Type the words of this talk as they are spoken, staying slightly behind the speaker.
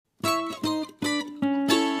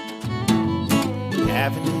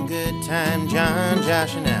Having a good time, John,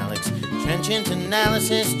 Josh, and Alex. Trenchant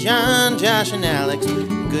analysis, John, Josh, and Alex.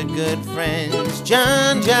 Good friends,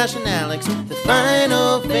 John, Josh, and Alex. The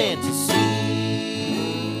Final Fantasy.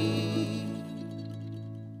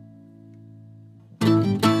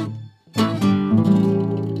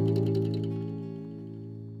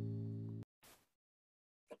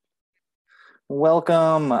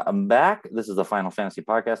 Welcome back. This is the Final Fantasy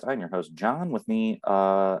Podcast. I'm your host, John. With me,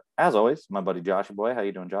 as always, my buddy Josh Boy. How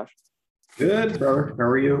you doing, Josh? Good, brother. How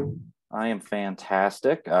are you? I am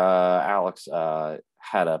fantastic. Alex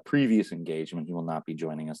had a previous engagement. He will not be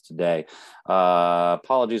joining us today.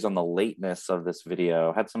 Apologies on the lateness of this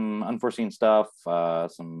video. Had some unforeseen stuff,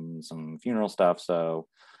 some funeral stuff. So,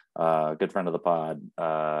 good friend of the pod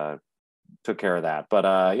took care of that. But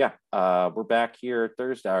we're back here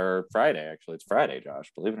Thursday or Friday. Actually, it's Friday, Josh.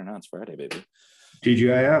 Believe it or not, it's Friday, baby.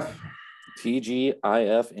 TGIF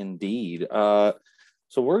indeed. So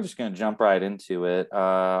we're just going to jump right into it.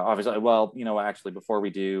 Obviously, well, actually, before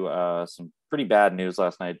we do, some pretty bad news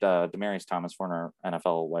last night. Demaryius Thomas, former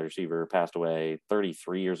NFL wide receiver, passed away.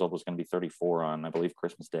 33 years old, was going to be 34 on, I believe,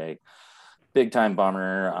 Christmas Day. Big time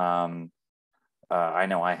bummer. I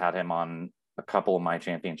know I had him on a couple of my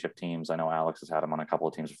championship teams. I know Alex has had him on a couple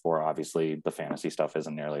of teams before. Obviously, the fantasy stuff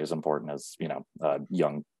isn't nearly as important as, a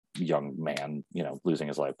young man, losing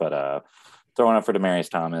his life. But throwing up for Demaryius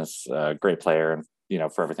Thomas, great player. And,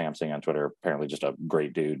 for everything I'm seeing on Twitter, apparently just a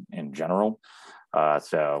great dude in general.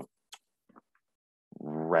 So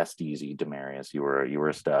rest easy, Demaryius. You were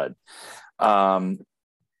a stud. But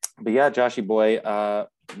yeah, Joshy boy,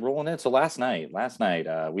 rolling in. So last night,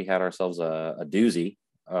 we had ourselves a doozy.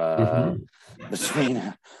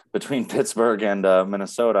 Between Pittsburgh and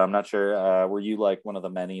Minnesota. I'm not sure. Were you like one of the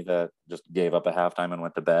many that just gave up at halftime and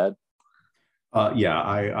went to bed?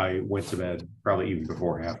 I went to bed probably even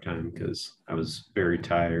before halftime because I was very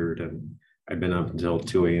tired and I'd been up until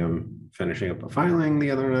 2 a.m. finishing up a filing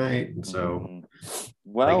the other night. And so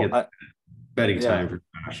bedding time for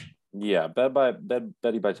Josh. Yeah,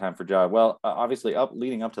 Betty by time for Josh. Well, obviously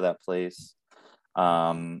leading up to that place,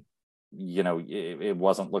 it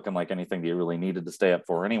wasn't looking like anything that you really needed to stay up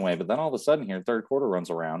for anyway. But then all of a sudden here, third quarter runs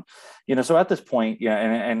around, so at this point,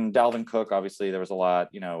 and Dalvin Cook, obviously there was a lot,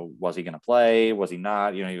 was he going to play? Was he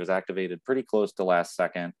not? He was activated pretty close to last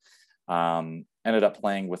second, ended up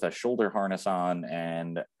playing with a shoulder harness on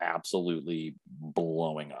and absolutely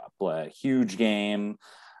blowing up. A huge game.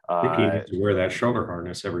 I think he needs to wear that shoulder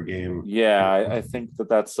harness every game. Yeah, I think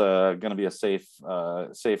that's going to be a safe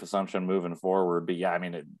assumption moving forward. But yeah, I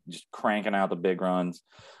mean, just cranking out the big runs,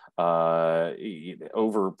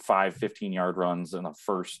 over 5 15-yard runs in the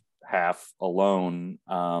first half alone.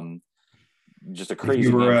 Just a crazy. If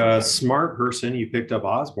you were a smart person, you picked up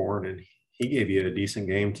Osborne, and he gave you a decent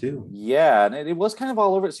game too. Yeah, and it was kind of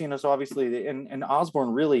all over. So obviously, and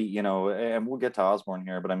Osborne really, and we'll get to Osborne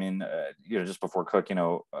here, but I mean, just before Cook,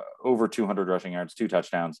 over 200 rushing yards, 2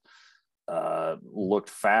 touchdowns, looked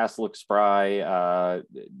fast, looked spry,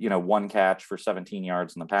 one catch for 17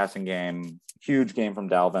 yards in the passing game. Huge game from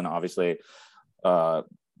Dalvin, obviously.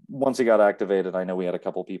 Once he got activated, I know we had a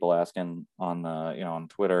couple people asking on on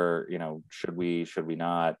Twitter, should we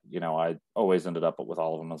not? I always ended up with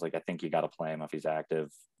all of them. I was like, I think you got to play him if he's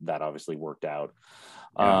active. That obviously worked out.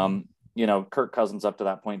 Yeah. Kirk Cousins up to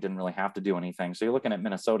that point didn't really have to do anything. So you're looking at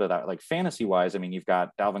Minnesota that, like, fantasy wise, I mean, you've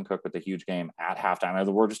got Dalvin Cook with the huge game at halftime.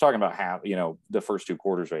 We're just talking about the first 2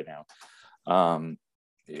 quarters right now.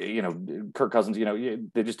 Kirk Cousins,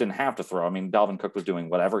 they just didn't have to throw. I mean, Dalvin Cook was doing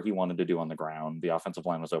whatever he wanted to do on the ground. The offensive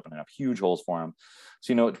line was opening up huge holes for him.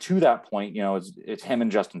 So, to that point, it's him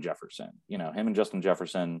and Justin Jefferson, and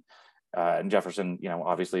Jefferson,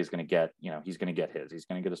 obviously is going to get, he's going to get his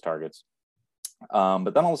targets.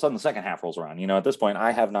 But then all of a sudden the second half rolls around. At this point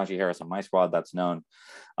I have Najee Harris on my squad, that's known.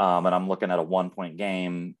 And I'm looking at a 1-point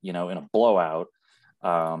game, in a blowout.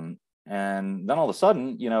 And then all of a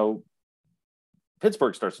sudden,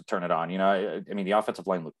 Pittsburgh starts to turn it on. I mean, the offensive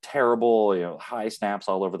line looked terrible, high snaps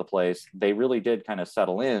all over the place. They really did kind of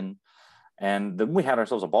settle in. And then we had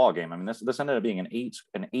ourselves a ball game. I mean, this ended up being an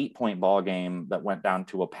 8-point ball game that went down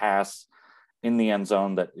to a pass in the end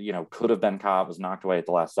zone that, could have been caught, was knocked away at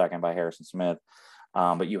the last second by Harrison Smith.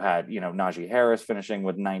 But you had, Najee Harris finishing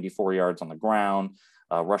with 94 yards on the ground,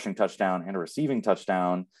 rushing touchdown and a receiving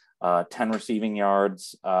touchdown. 10 receiving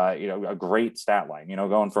yards, a great stat line,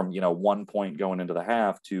 going from, 1 point going into the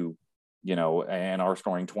half to, and our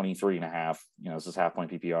scoring 23 and a half, this is half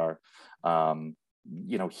point PPR,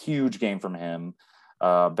 huge game from him.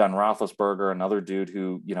 Ben Roethlisberger, another dude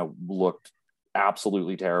who, looked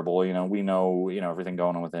absolutely terrible. We know, everything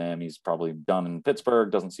going on with him. He's probably done in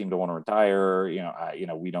Pittsburgh, doesn't seem to want to retire.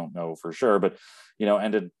 We don't know for sure, but,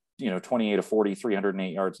 ended, 28 of 40,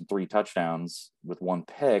 308 yards and 3 touchdowns with 1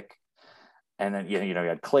 pick. And then, you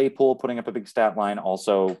had Claypool putting up a big stat line,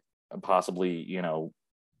 also possibly,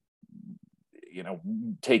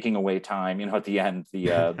 taking away time, at the end, the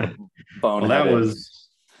bone. Well, that was,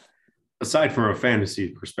 aside from a fantasy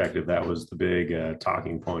perspective, that was the big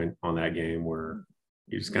talking point on that game, where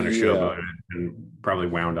you just kind of showboated and probably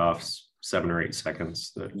wound off 7 or 8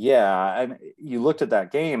 seconds. And you looked at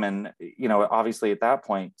that game, and obviously at that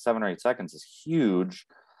point, 7 or 8 seconds is huge,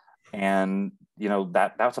 and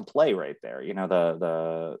that's a play right there.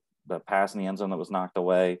 The pass in the end zone that was knocked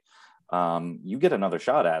away. You get another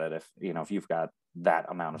shot at it if you've got that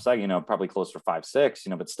amount of seconds, probably close to 5, 6,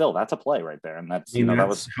 but still that's a play right there. And that's, that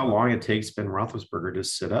was how long it takes Ben Roethlisberger to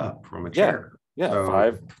sit up from a chair.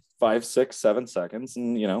 So, 5, 6, 7 seconds.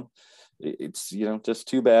 And, it's, just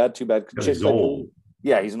too bad. He's old.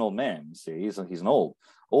 Yeah. He's an old man. See, he's an old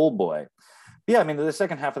boy. Yeah. I mean, the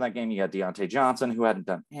second half of that game, you got Deontay Johnson, who hadn't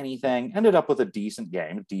done anything, ended up with a decent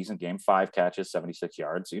game, 5 catches, 76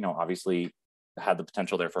 yards, obviously had the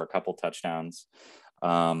potential there for a couple touchdowns.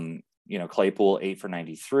 Claypool 8 for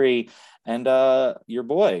 93, and your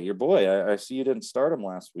boy. I see you didn't start him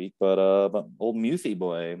last week, but old Muthy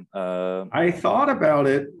boy. I thought about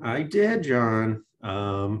it. I did, John.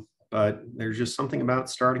 But there's just something about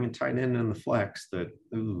starting a tight end in the flex that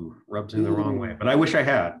rubs in the wrong way. But I wish I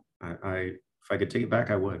had. If I could take it back,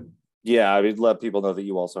 I would. Yeah, I would let people know that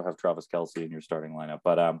you also have Travis Kelce in your starting lineup.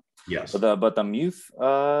 But yes, but the Muth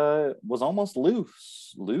was almost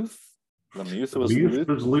loose. The Muth was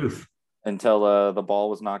loose until the ball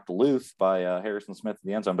was knocked loose by Harrison Smith in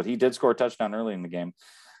the end zone. But he did score a touchdown early in the game.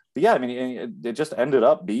 But yeah, I mean, it just ended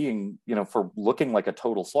up being, for looking like a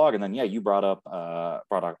total slog. And then, you brought up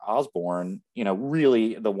Osborne,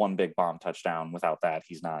 really the one big bomb touchdown. Without that,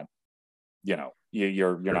 he's not,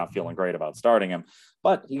 you're not feeling great about starting him.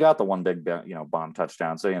 But he got the one big, bomb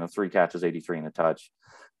touchdown. So, 3 catches, 83 and a touch.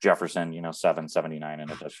 Jefferson, 779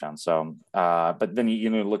 and a touchdown. So, but then you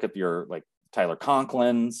look at your like Tyler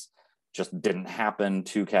Conklin's, just didn't happen.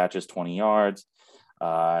 2 catches, 20 yards.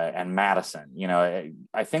 And Madison,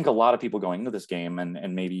 I think a lot of people going into this game,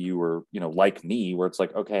 and maybe you were, like me, where it's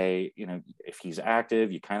like, okay, if he's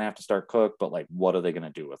active, you kind of have to start Cook, but like, what are they going to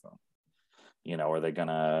do with him? Are they going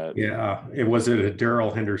to? Yeah, it was a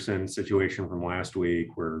Darrell Henderson situation from last week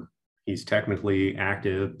where he's technically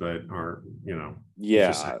active, but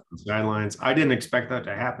sidelines. I didn't expect that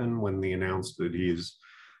to happen when they announced that he's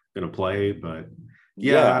going to play, but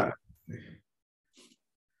yeah.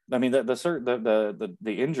 I mean, the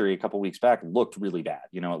injury a couple weeks back looked really bad.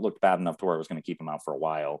 It looked bad enough to where it was going to keep him out for a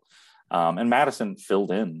while. And Madison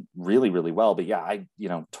filled in really, really well. But yeah,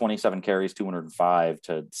 27 carries, 205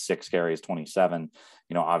 to 6 carries, 27.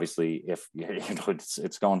 Obviously, if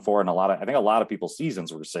it's going for, and I think a lot of people's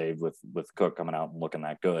seasons were saved with Cook coming out and looking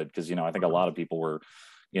that good, because I think a lot of people were,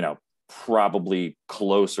 probably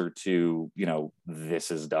closer to,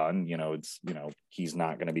 this is done, it's, he's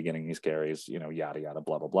not going to be getting these carries, yada, yada,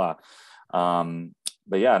 blah, blah, blah.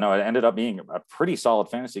 But yeah, no, it ended up being a pretty solid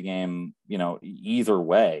fantasy game, either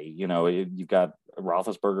way. You've got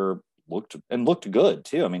Roethlisberger looked good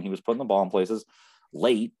too. I mean, he was putting the ball in places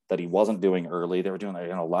late that he wasn't doing early. They were doing,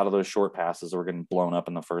 a lot of those short passes that were getting blown up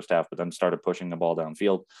in the first half, but then started pushing the ball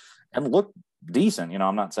downfield and looked decent.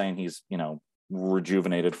 I'm not saying he's,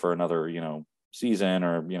 rejuvenated for another, season,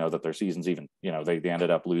 or, that their season's even, they ended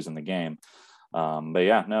up losing the game. But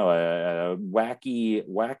yeah, no, a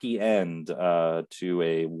wacky end to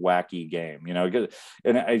a wacky game, and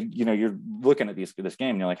you're looking at this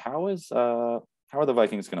game and you're like, how are the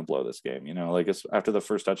Vikings going to blow this game? After the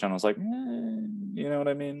first touchdown, I was like, you know what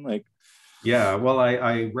I mean? Like, yeah, well,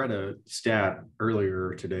 I read a stat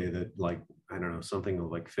earlier today that, like, I don't know, something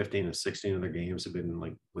like 15 to 16 of their games have been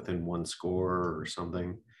like within 1 score or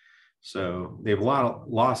something. So they've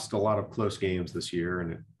lost a lot of close games this year,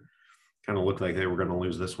 and it kind of looked like they were going to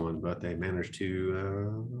lose this one, but they managed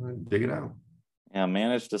to dig it out. Yeah,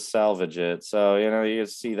 managed to salvage it. So, you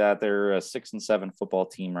see that they're a 6-7 football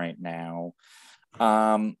team right now.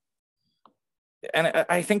 And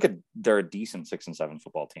I think they're a decent 6-7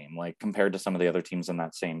 football team, like compared to some of the other teams in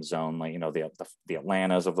that same zone, like, the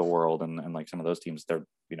Atlantas of the world, and like some of those teams, they're,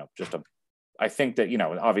 I think that,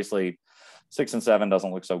 obviously 6-7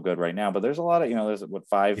 doesn't look so good right now, but there's a lot of, there's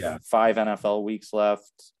five NFL weeks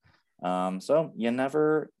left. So you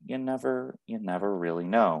never really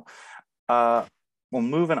know. Well,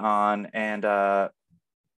 moving on, and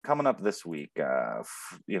coming up this week,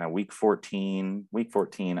 week 14.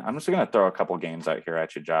 I'm just going to throw a couple games out here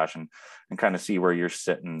at you, Josh, and kind of see where you're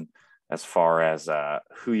sitting as far as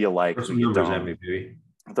who you like, Throw who some you numbers don't. at me, baby.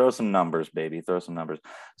 Throw some numbers, baby. Throw some numbers.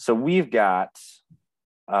 So we've got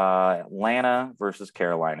Atlanta versus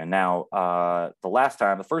Carolina. Now,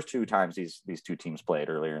 the first two times these two teams played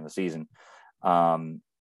earlier in the season,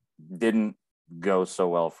 didn't go so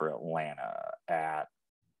well for Atlanta at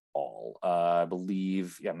all. I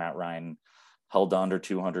believe, Matt Ryan held under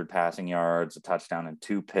 200 passing yards, a touchdown, and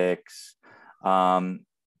 2 picks.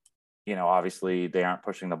 Obviously they aren't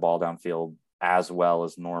pushing the ball downfield as well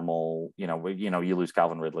as normal. You lose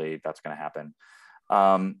Calvin Ridley, that's going to happen.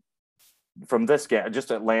 From this game,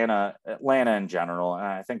 just Atlanta in general, and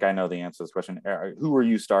I think I know the answer to this question. Who are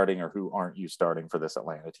you starting or who aren't you starting for this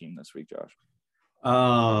Atlanta team this week, Josh?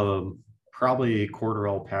 Probably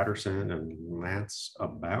Cordarrelle Patterson, and that's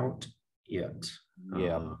about it.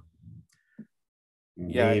 Yeah.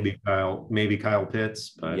 Maybe Kyle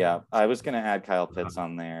Pitts, but yeah, I was going to add Kyle Pitts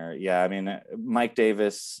on there. Yeah, I mean, Mike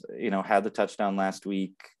Davis, had the touchdown last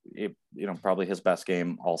week. Probably his best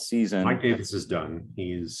game all season. Mike Davis is done.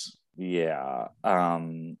 He's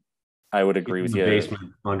I would agree with you.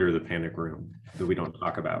 Basement under the panic room that we don't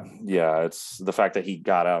talk about. Yeah, it's the fact that he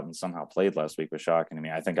got out and somehow played last week was shocking to me.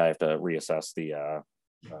 I think I have to reassess the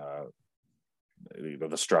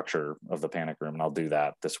structure of the panic room, and I'll do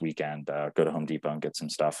that this weekend. Go to Home Depot and get some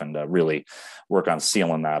stuff and really work on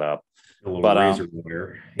sealing that up. A little razor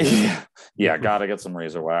wire. Yeah, gotta get some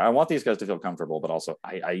razor wire. I want these guys to feel comfortable, but also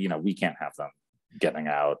we can't have them getting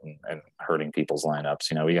out and hurting people's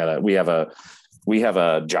lineups. We have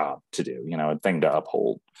a job to do, a thing to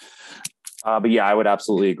uphold. But yeah, I would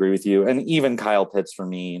absolutely agree with you. And even Kyle Pitts for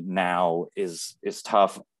me now is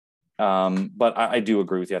tough. But I do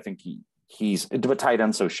agree with you. I think he's a tight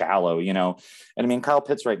end so shallow, and I mean, Kyle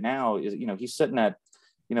Pitts right now is, he's sitting at,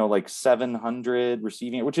 like 700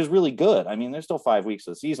 receiving, which is really good. I mean, there's still 5 weeks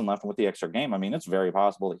of the season left, and with the extra game, I mean, it's very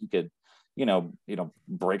possible that he could,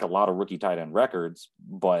 break a lot of rookie tight end records,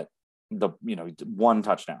 but one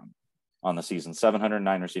touchdown on the season,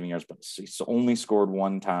 709 receiving yards, but he's only scored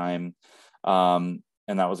one time. And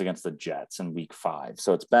that was against the Jets in week 5.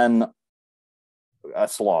 So it's been a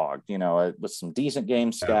slog, with some decent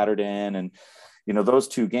games scattered in. And, those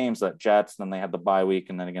 2 games, that Jets, then they had the bye week,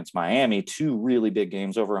 and then against Miami, 2 really big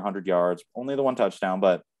games, over 100 yards, only the 1 touchdown.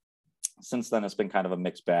 But since then, it's been kind of a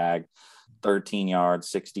mixed bag. 13 yards,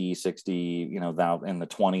 60, that in the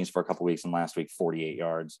 20s for a couple of weeks, and last week 48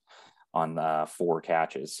 yards on 4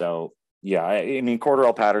 catches. So yeah, I mean,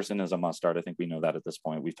 Cordarrelle Patterson is a must start. I think we know that at this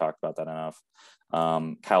point. We've talked about that enough.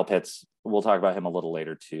 Kyle Pitts, we'll talk about him a little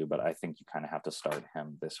later too, but I think you kind of have to start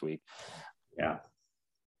him this week. Yeah.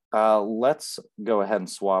 Let's go ahead and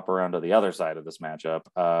swap around to the other side of this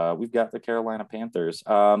matchup. We've got the Carolina Panthers.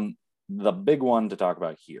 The big one to talk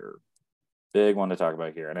about here.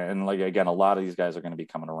 And like, again, a lot of these guys are going to be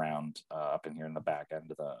coming around up in here in the back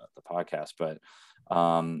end of the podcast, but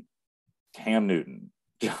Cam Newton,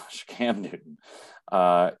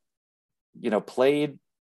 played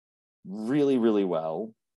really, really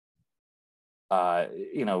well,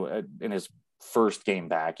 in his first game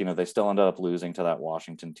back. They still ended up losing to that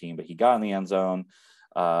Washington team, but he got in the end zone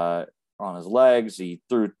on his legs. He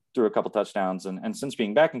threw a couple touchdowns, and since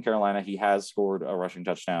being back in Carolina, he has scored a rushing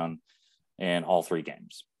touchdown in all 3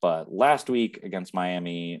 games. But last week against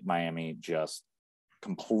Miami just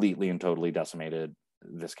completely and totally decimated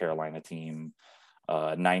this Carolina team.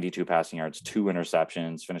 92 passing yards, 2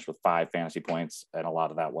 interceptions, finished with 5 fantasy points, and a lot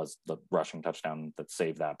of that was the rushing touchdown that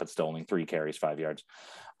saved that, but still only 3 carries, 5 yards.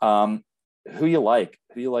 Who you like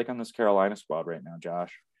on this Carolina squad right now,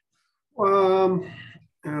 Josh?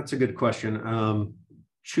 That's a good question.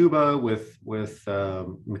 Chuba with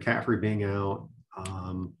McCaffrey being out,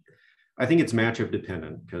 I think it's matchup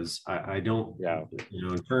dependent, because I don't,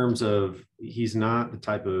 in terms of, he's not the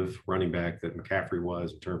type of running back that McCaffrey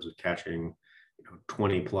was in terms of catching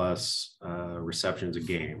 20 plus receptions a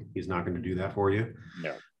game. He's not going to do that for you.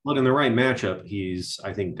 No. But in the right matchup, he's,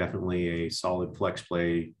 I think, definitely a solid flex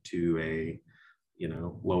play to a,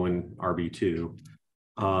 low end RB2.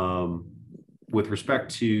 With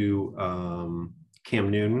respect to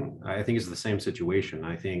Cam Newton, I think it's the same situation.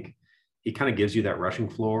 I think he kind of gives you that rushing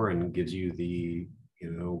floor and gives you the,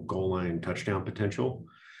 goal line touchdown potential.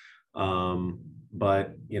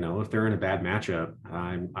 But, if they're in a bad matchup,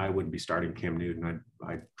 I wouldn't be starting Cam Newton.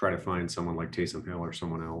 I'd try to find someone like Taysom Hill or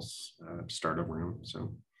someone else to start over him.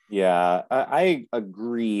 So, yeah, I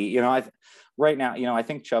agree. Right now, I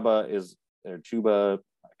think Chuba,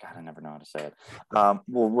 God, I never know how to say it.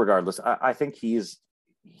 Well, regardless, I think he's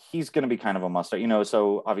he's going to be kind of a must.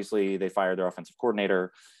 So obviously they fired their offensive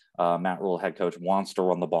coordinator. Matt Rule, head coach, wants to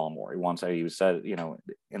run the ball more. He said,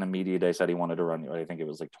 in a media day said he wanted to run, I think it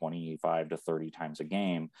was like 25 to 30 times a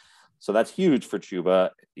game. So that's huge for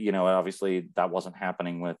Chuba. Obviously that wasn't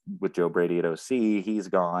happening with Joe Brady at OC. He's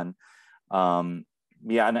gone. And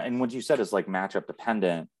what you said is like matchup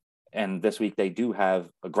dependent. And this week they do have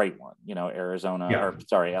a great one,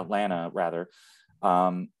 Atlanta rather.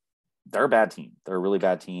 They're a bad team. They're a really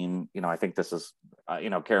bad team. I think this is,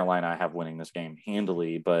 Carolina I have winning this game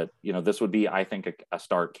handily, but this would be, I think, a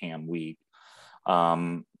start Cam week.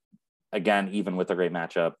 Again, even with a great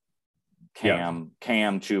matchup, Cam,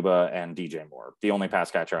 Chuba, and DJ Moore. The only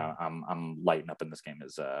pass catcher I'm lighting up in this game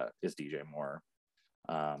is DJ Moore.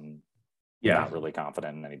 Not really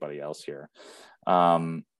confident in anybody else here.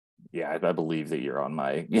 I believe that you're on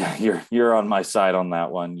my side on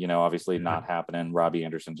that one. Obviously not happening. Robbie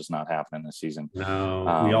Anderson just not happening this season.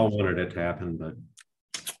 No, we all wanted it to happen, but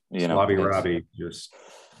Robbie just.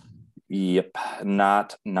 Yep,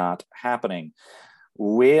 not happening.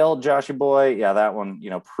 Well, Joshy boy, that one,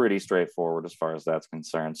 pretty straightforward as far as that's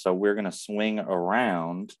concerned. So we're going to swing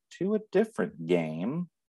around to a different game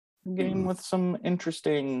with some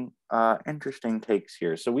interesting takes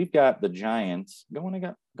here. So we've got the Giants going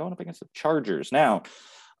up against the Chargers. Now,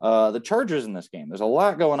 the Chargers in this game, there's a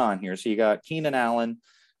lot going on here. So you got Keenan Allen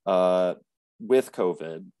with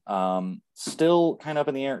COVID, still kind of up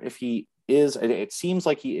in the air if he is. It seems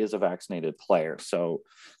like he is a vaccinated player. So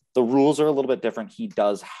the rules are a little bit different. He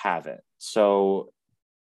does have it. So,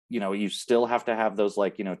 you still have to have those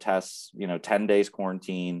tests, 10 days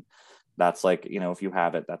quarantine. That's if you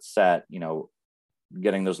have it, that's set,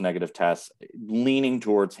 getting those negative tests, leaning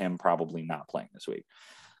towards him probably not playing this week.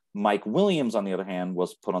 Mike Williams, on the other hand,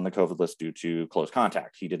 was put on the COVID list due to close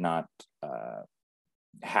contact. He did not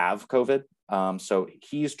have COVID. So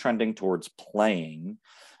he's trending towards playing.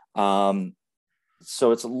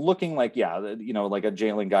 So it's looking like, like a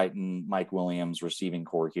Jalen Guyton, Mike Williams receiving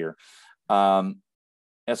core here.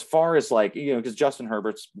 As far as because Justin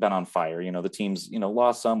Herbert's been on fire, the team's,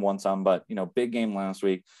 lost some, won some, but, big game last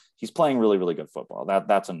week, he's playing really, really good football.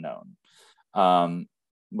 That's a known.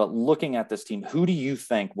 But looking at this team, who do you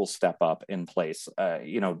think will step up in place,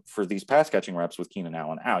 for these pass catching reps with Keenan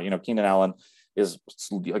Allen out? Keenan Allen is,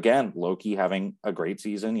 again, low-key having a great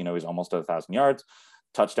season. He's almost at 1,000 yards.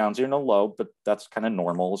 Touchdowns are low, but that's kind of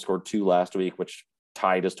normal. He scored 2 last week, which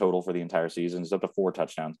tied his total for the entire season. He's up to 4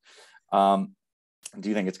 touchdowns. Do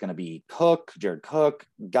you think it's going to be Jared Cook,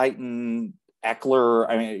 Guyton, Eckler?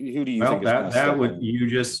 I mean, who do you think is going to step in? You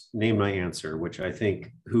just named my answer, which I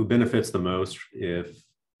think who benefits the most if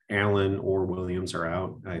Allen or Williams are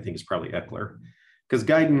out, I think it's probably Eckler. Because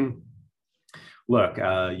Guyton, look,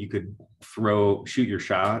 you could shoot your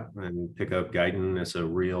shot and pick up Guyton as a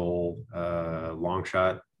real long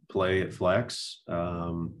shot play at flex,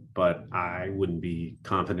 but I wouldn't be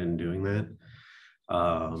confident in doing that.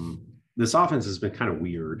 This offense has been kind of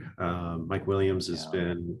weird. Mike Williams has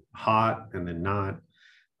been hot and then not.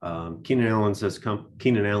 Keenan Allen has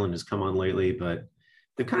come on lately, but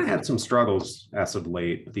they've kind of had some struggles as of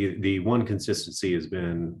late. The one consistency has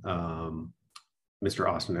been Mr.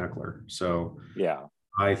 Austin Eckler. So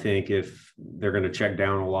I think if they're going to check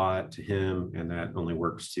down a lot to him, and that only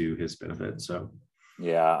works to his benefit. So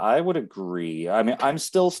I would agree. I mean, I'm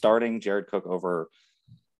still starting Jared Cook over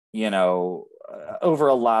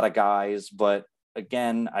a lot of guys, but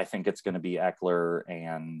again, I think it's going to be Eckler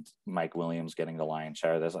and Mike Williams getting the lion's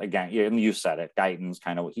share of this. Again, you said it. Guyton's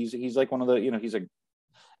kind of, he's like one of the, he's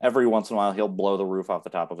every once in a while he'll blow the roof off the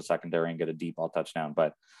top of a secondary and get a deep ball touchdown,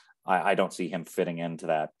 but I don't see him fitting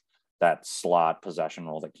into that slot possession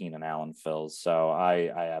role that Keenan Allen fills. So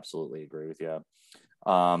I absolutely agree with you.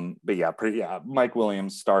 But Mike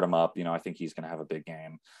Williams, start him up. I think he's going to have a big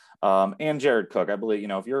game. And Jared Cook, I believe,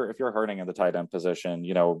 if you're hurting in the tight end position,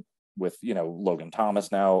 with, Logan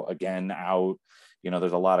Thomas now again out,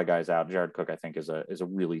 there's a lot of guys out. Jared Cook, I think, is a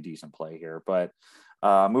really decent play here. But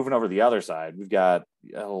moving over to the other side, we've got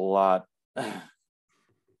a lot.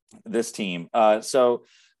 This team. So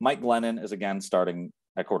Mike Glennon is again starting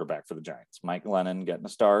at quarterback for the Giants. Mike Glennon getting a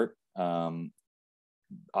start.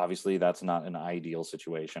 Obviously, that's not an ideal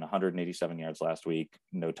situation. 187 yards last week,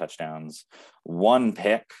 no touchdowns, 1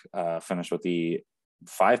 pick, finished with the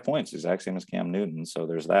 5 points, exact same as Cam Newton. So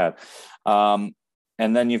there's that. And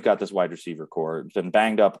then you've got this wide receiver core. It's been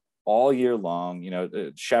banged up all year long.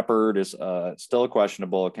 Shepard is still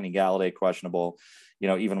questionable. Kenny Galladay questionable.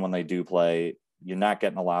 Even when they do play, you're not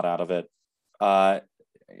getting a lot out of it.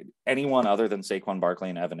 Anyone other than Saquon Barkley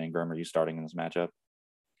and Evan Ingram are you starting in this matchup?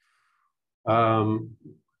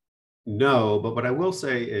 No, but what I will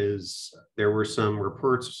say is there were some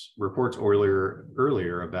reports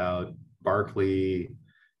earlier about Barkley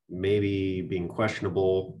maybe being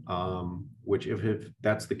questionable. Which if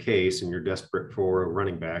that's the case and you're desperate for a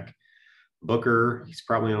running back, Booker, he's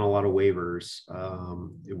probably on a lot of waivers.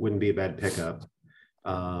 It wouldn't be a bad pickup.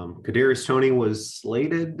 Kadarius Toney was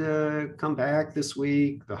slated to come back this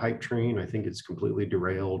week. The hype train, I think, it's completely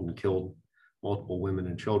derailed and killed multiple women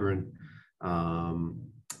and children.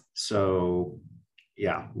 So,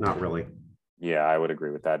 yeah, not really. Yeah, I would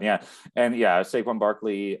agree with that. Yeah. And yeah, Saquon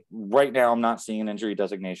Barkley, right now, I'm not seeing an injury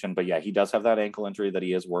designation, but yeah, he does have that ankle injury that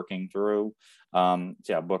he is working through. So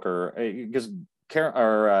yeah, Booker, because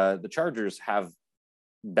the Chargers have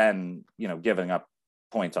been, giving up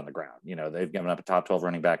points on the ground. They've given up a top 12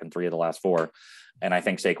 running back in 3 of the last 4. And I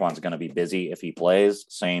think Saquon's going to be busy if he plays.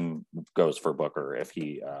 Same goes for Booker if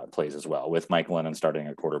he plays as well. With Mike Lennon starting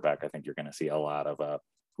at quarterback, I think you're going to see a lot of on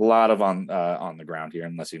the ground here,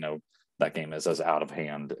 unless that game is as out of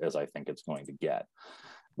hand as I think it's going to get,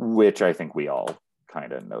 which I think we all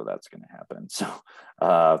kind of know that's going to happen. So,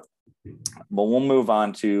 but we'll move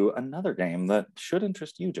on to another game that should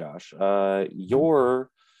interest you, Josh.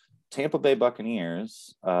 Your Tampa Bay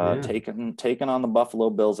Buccaneers taking on the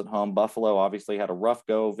Buffalo Bills at home. Buffalo obviously had a rough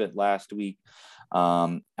go of it last week.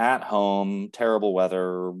 At home, terrible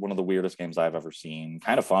weather, one of the weirdest games I've ever seen.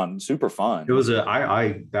 Kind of fun, super fun. It was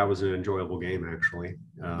that was an enjoyable game, actually.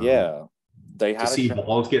 Yeah, they had to see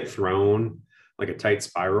balls get thrown like a tight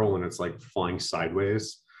spiral and it's like flying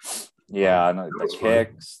sideways. Yeah, and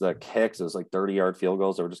the kicks, it was like 30-yard field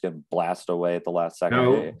goals that were just getting blasted away at the last second.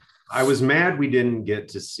 No, I was mad we didn't get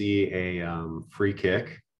to see a free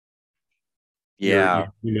kick. Yeah,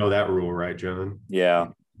 you know that rule, right, John? Yeah,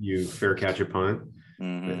 you fair catch a punt.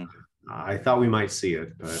 Mm-hmm. I thought we might see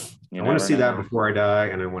it, but I want to see that before I die,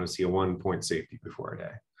 and I want to see a 1-point safety before I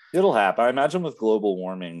die. It'll happen. I imagine with global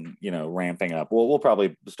warming, ramping up, we'll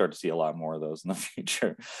probably start to see a lot more of those in the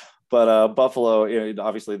future. But Buffalo,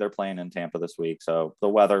 obviously they're playing in Tampa this week, so the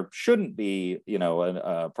weather shouldn't be,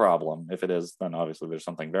 a problem. If it is, then obviously there's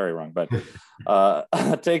something very wrong. But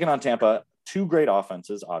taking on Tampa, 2 great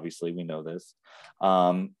offenses. Obviously, we know this,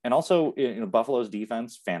 and also Buffalo's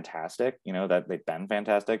defense, fantastic. That they've been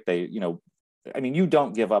fantastic. They, you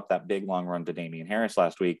don't give up that big long run to Damian Harris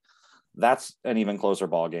last week. That's an even closer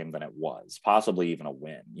ball game than it was, possibly even a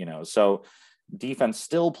win. So. Defense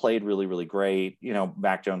still played really, really great.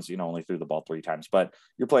 Mac Jones, only threw the ball 3 times, but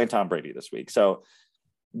you're playing Tom Brady this week. So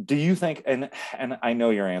do you think, and I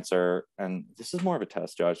know your answer, and this is more of a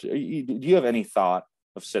test, Josh, do you have any thought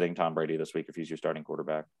of sitting Tom Brady this week if he's your starting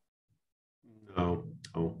quarterback? No,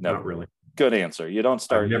 not really. Good answer. You don't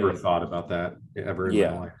start. I've never thought about that ever in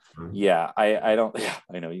my life. Yeah, I don't. Yeah,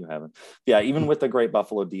 I know you haven't. Yeah, even with the great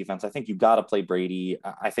Buffalo defense, I think you got to play Brady.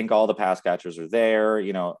 I think all the pass catchers are there.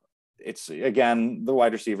 It's, again, the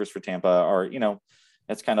wide receivers for Tampa are,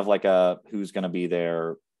 it's kind of like a who's going to be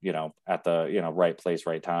there, at the, right place,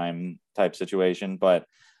 right time type situation. But,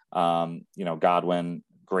 Godwin,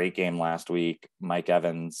 great game last week. Mike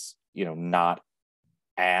Evans, not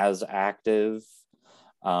as active.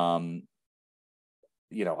 Obviously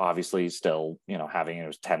still,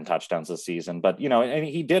 having 10 touchdowns this season, but, and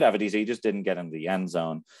he did have it easy. He just didn't get into the end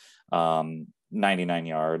zone. 99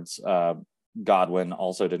 yards. Godwin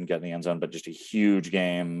also didn't get in the end zone, but just a huge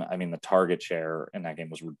game. The target share in that game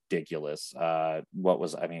was ridiculous.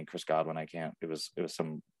 Chris Godwin, it was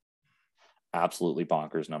some absolutely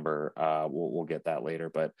bonkers number. We'll get that later,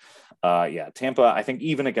 but Tampa, I think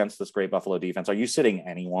even against this great Buffalo defense, are you sitting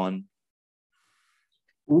anyone?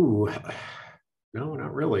 Ooh, no,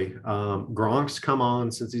 not really. Gronk's come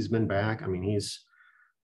on since he's been back. He's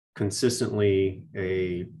consistently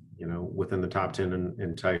within the top 10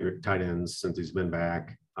 in tight ends since he's been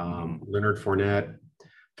back. Leonard Fournette,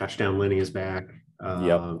 touchdown Lenny is back.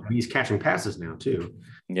 He's catching passes now too.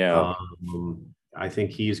 Yeah. I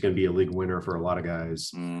think he's going to be a league winner for a lot of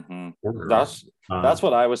guys. Mm-hmm. That's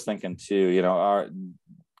what I was thinking too. Our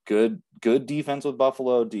good defense with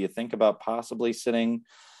Buffalo. Do you think about possibly sitting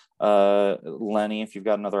Lenny if you've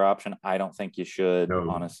got another option? I don't think you should,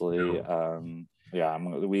 honestly. No.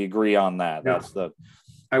 We agree on that. Yeah. That's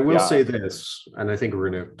I will say this, and I think we're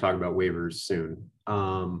going to talk about waivers soon.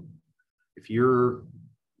 If you're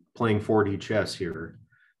playing 4D chess here,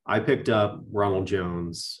 I picked up Ronald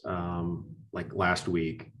Jones like last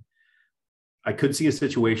week. I could see a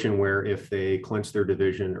situation where if they clinch their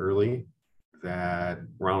division early, that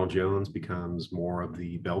Ronald Jones becomes more of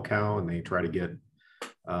the bell cow and they try to get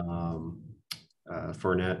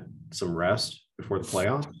Fournette some rest before the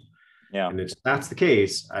playoffs. Yeah. And if that's the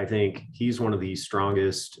case, I think he's one of the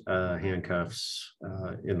strongest handcuffs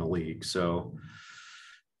in the league. So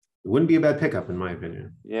it wouldn't be a bad pickup, in my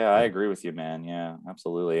opinion. Yeah, I agree with you, man. Yeah,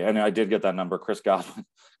 absolutely. And I did get that number. Chris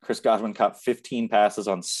Godwin caught 15 passes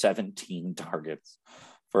on 17 targets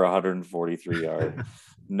for 143 yards.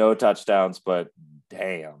 No touchdowns, but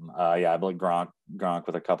damn. Yeah, I believe Gronk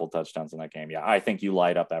with a couple touchdowns in that game. Yeah, I think you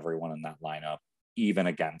light up everyone in that lineup, even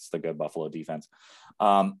against the good Buffalo defense.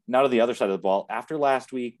 Now to the other side of the ball. After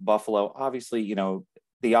last week, Buffalo, obviously,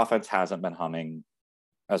 the offense hasn't been humming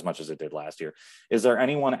as much as it did last year. Is there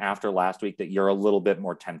anyone after last week that you're a little bit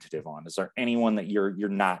more tentative on? Is there anyone that you're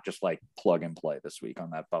not just like plug and play this week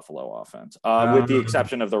on that Buffalo offense? With the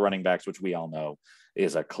exception of the running backs, which we all know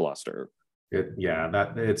is a cluster.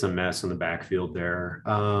 It's a mess in the backfield there.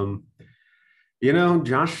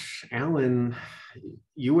 Josh Allen,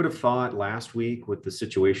 you would have thought last week with the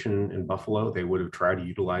situation in Buffalo, they would have tried to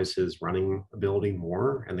utilize his running ability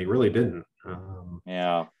more, and they really didn't.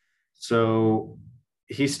 So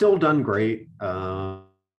he's still done great.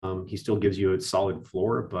 He still gives you a solid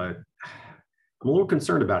floor, but I'm a little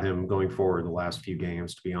concerned about him going forward the last few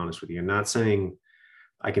games, to be honest with you. I'm not saying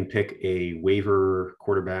I can pick a waiver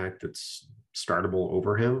quarterback that's startable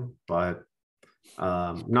over him, but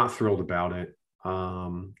not thrilled about it.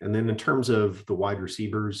 And then in terms of the wide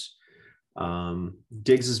receivers,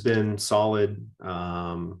 Diggs has been solid.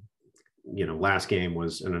 Last game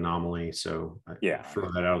was an anomaly, so I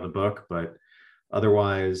throw that out of the book. But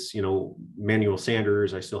otherwise, Manuel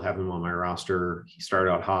Sanders, I still have him on my roster. He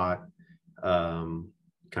started out hot, kind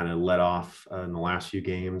of let off in the last few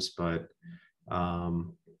games, but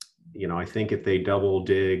I think if they double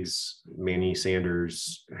Diggs, Manny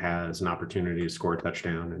Sanders has an opportunity to score a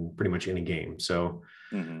touchdown in pretty much any game. So,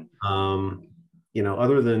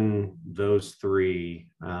 other than those three,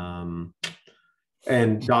 and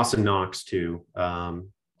Dawson Knox too,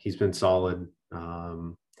 he's been solid. I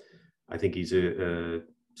think he's a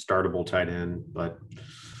startable tight end, but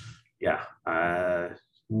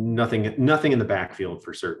nothing in the backfield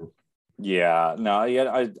for certain. Yeah,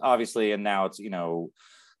 no, obviously, and now it's,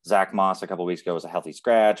 Zach Moss a couple of weeks ago was a healthy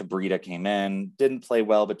scratch. Breida came in, didn't play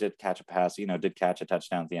well, but did catch a pass, did catch a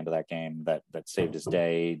touchdown at the end of that game that saved his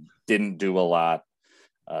day. Didn't do a lot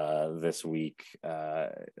this week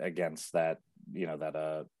against that,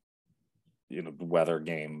 weather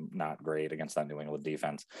game, not great against that New England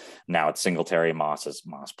defense. Now it's Singletary, Moss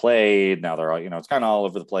played. Now they're all, it's kind of all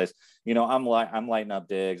over the place. I'm lighting up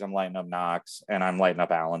Diggs, I'm lighting up Knox, and I'm lighting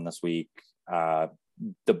up Allen this week.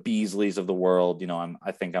 The Beasleys of the world,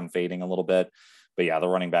 I think I'm fading a little bit, but yeah, the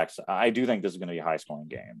running backs, I do think this is going to be a high scoring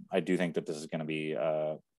game. I do think that this is going to be,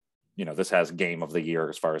 this has game of the year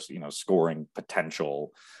as far as, scoring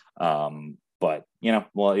potential. But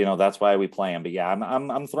that's why we play him. But yeah,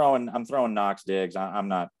 I'm throwing Knox, Diggs. I'm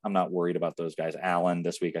not worried about those guys. Allen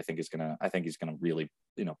this week, I think he's gonna really,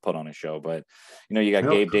 put on a show. But you got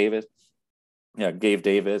Gabe Davis. Yeah, Gabe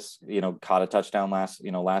Davis, caught a touchdown last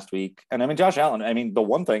week. And I mean, Josh Allen, the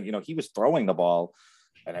one thing, he was throwing the ball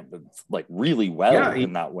and it was like really well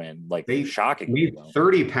in that win, like shockingly.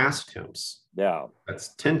 30 pass attempts. Yeah.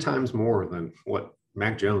 That's 10 times more than what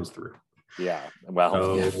Mac Jones threw. Yeah.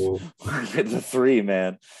 Well, the three,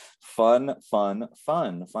 man. Fun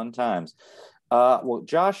times. Well,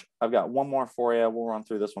 Josh, I've got one more for you. We'll run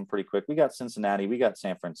through this one pretty quick. We got Cincinnati. We got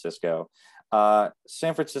San Francisco.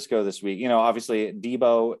 San Francisco this week, obviously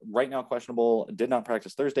Debo right now questionable, did not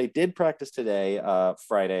practice Thursday, did practice today,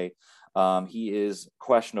 Friday. He is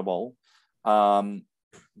questionable.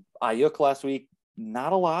 Ayuk last week,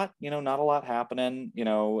 not a lot happening.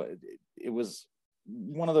 It was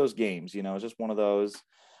one of those games, it's just one of those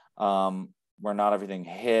where not everything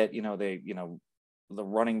hit. The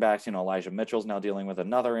running backs, Elijah Mitchell's now dealing with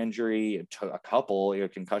another injury, a couple,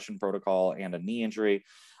 concussion protocol and a knee injury.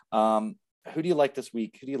 Who do you like this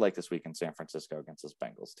week? Who do you like this week in San Francisco against this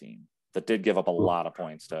Bengals team that did give up a lot of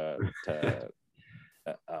points to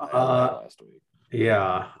last week?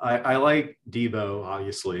 Yeah, I like Debo,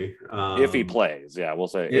 obviously. If he plays, we'll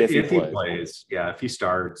say if he plays. Yeah, if he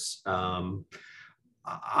starts.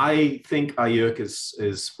 I think Ayuk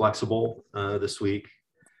is flexible this week.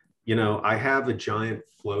 I have a giant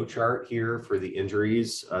flow chart here for the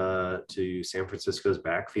injuries to San Francisco's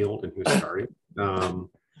backfield and who's starting.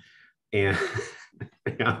 And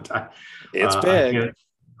it's big.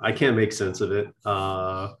 I can't make sense of it.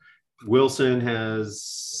 Wilson has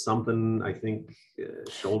something, I think,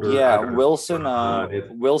 shoulder. Yeah,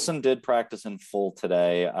 Wilson did practice in full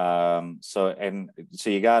today. So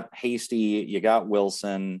you got Hasty, you got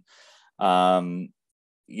Wilson. I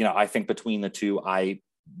think between the two, I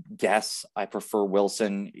guess I prefer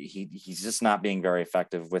Wilson. He's just not being very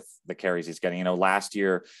effective with the carries he's getting. Last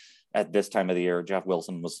year at this time of the year, Jeff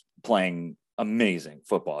Wilson was playing amazing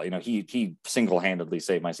football. He single-handedly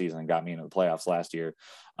saved my season and got me into the playoffs last year.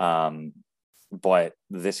 But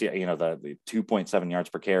this year, the 2.7 yards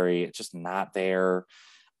per carry, it's just not there.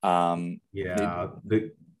 The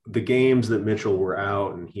games that Mitchell were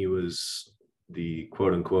out and he was the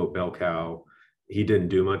quote unquote bell cow, he didn't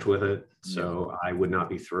do much with it. So I would not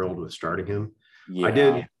be thrilled with starting him. Yeah. I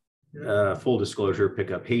did, full disclosure,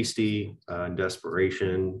 pick up Hasty in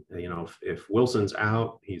desperation. If Wilson's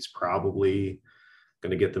out, he's probably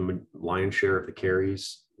going to get the lion's share of the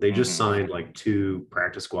carries. They just signed like 2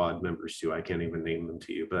 practice squad members too. I can't even name them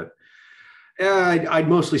to you, but I'd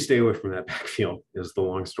mostly stay away from that backfield is the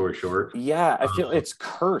long story short. Yeah, I feel it's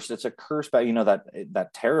cursed. It's a curse, but that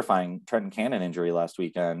terrifying Trenton Cannon injury last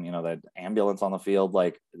weekend, that ambulance on the field.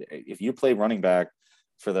 Like if you play running back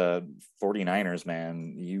for the 49ers,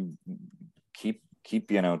 man, you keep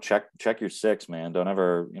check your 6, man. Don't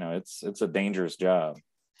ever, it's a dangerous job.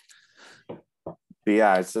 But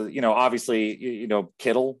yeah, so obviously,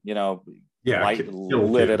 Kittle, Kittle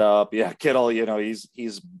lit it up. Yeah, Kittle,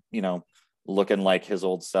 he's looking like his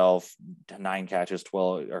old self. 9 catches,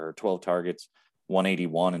 12 targets,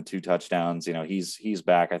 181 and 2 touchdowns. He's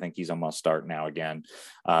back. I think he's a must start now again.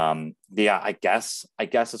 I guess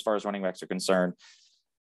as far as running backs are concerned,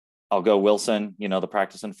 I'll go Wilson. The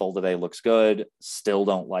practice in full today looks good. Still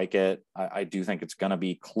don't like it. I do think it's going to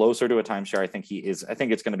be closer to a timeshare. I think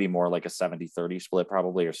it's going to be more like a 70-30 split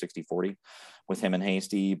probably, or 60-40 with him and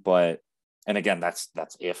Hasty. And again, that's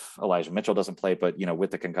if Elijah Mitchell doesn't play, but with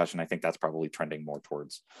the concussion, I think that's probably trending more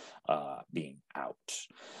towards being out.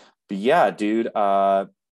 But yeah, dude,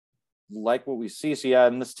 like what we see. So yeah,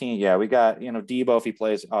 in this team, we got, Debo, if he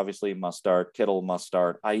plays, obviously must start. Kittle must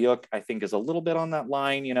start. Ayuk, I think, is a little bit on that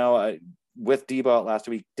line, with Debo out last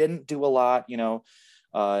week, didn't do a lot,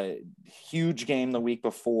 huge game the week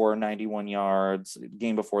before, 91 yards,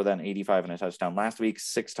 game before then, 85 and a touchdown. Last week,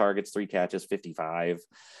 6 targets, 3 catches, 55.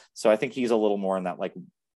 So I think he's a little more in that like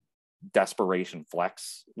desperation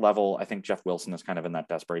flex level. I think Jeff Wilson is kind of in that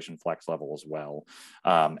desperation flex level as well.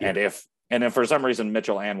 And if for some reason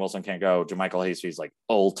Mitchell and Wilson can't go, Jermichael Hasty is like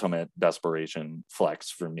ultimate desperation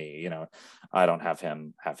flex for me. I don't have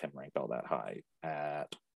him ranked all that high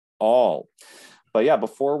at all. But yeah,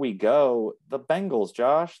 before we go, the Bengals,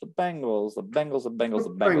 Josh, the Bengals.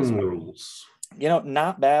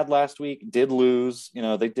 Not bad last week. Did lose.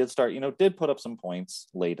 They did start. Did put up some points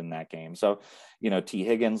late in that game. So, T.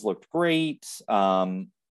 Higgins looked great. A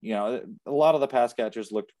lot of the pass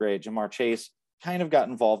catchers looked great. Jamar Chase kind of got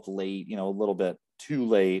involved late. A little bit too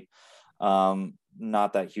late.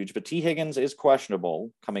 Not that huge. But T. Higgins is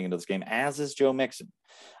questionable coming into this game, as is Joe Mixon.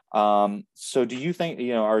 So do you think,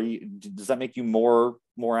 does that make you more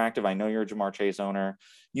active? I know you're a Jamar Chase owner.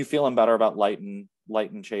 You feeling better about lighting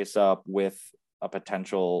Chase up with a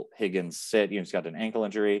potential Higgins sit? He's got an ankle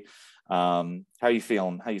injury. How you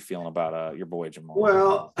feeling about your boy Jamar?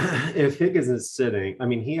 Well, if Higgins is sitting, I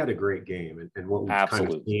mean, he had a great game, and what we've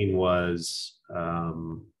kind of seen was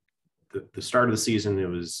the start of the season, it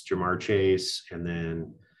was Jamar Chase, and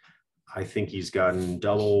then I think he's gotten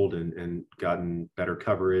doubled and gotten better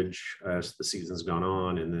coverage as the season's gone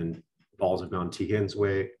on, and then balls have gone T. Higgins'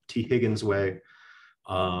 way.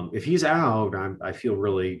 If he's out, I feel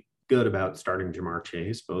really good about starting Jamar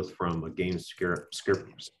Chase, both from a game script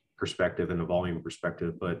perspective and a volume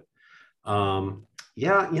perspective. But I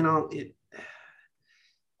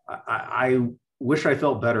wish I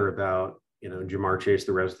felt better about Jamar Chase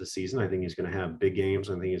the rest of the season. I think he's going to have big games.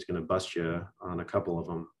 I think he's going to bust you on a couple of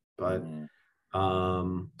them. But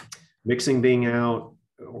Mixon being out,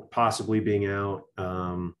 or possibly being out,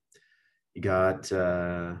 you got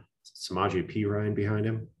Samaje Perine behind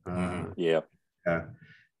him. Yeah.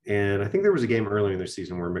 And I think there was a game earlier in the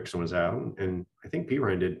season where Mixon was out, and I think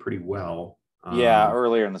Perine did pretty well.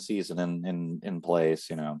 Earlier in the season in place,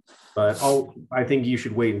 But I think you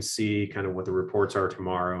should wait and see kind of what the reports are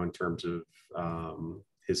tomorrow in terms of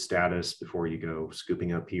his status before you go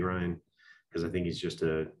scooping up Perine, because I think he's just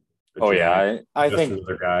I think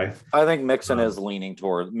another guy. I think Mixon is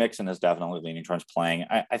definitely leaning towards playing.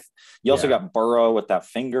 You also got Burrow with that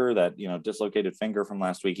finger, that dislocated finger from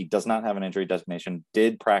last week. He does not have an injury designation.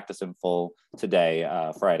 Did practice in full today,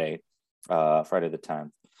 Friday the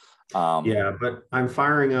 10th. But I'm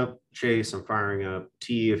firing up Chase. I'm firing up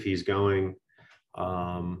T if he's going.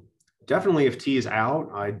 Definitely, if T is out,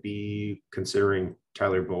 I'd be considering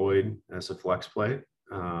Tyler Boyd as a flex play.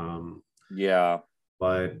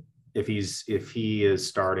 But if he is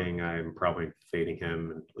starting, I'm probably fading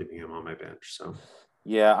him and leaving him on my bench. So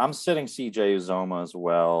Yeah, I'm sitting CJ Uzoma as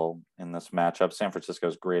well in this matchup. San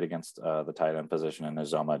Francisco's great against the tight end position, and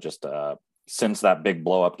Uzoma just since that big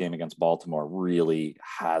blow up game against Baltimore really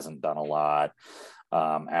hasn't done a lot,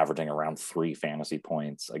 averaging around 3 fantasy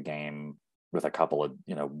points a game with a couple of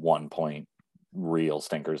 1 point real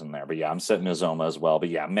stinkers in there. But yeah, I'm sitting Uzoma as well. But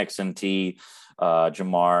yeah, Mixon,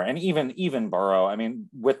 Jamar, and even Burrow. I mean,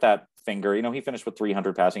 with that finger, he finished with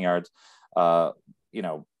 300 passing yards. You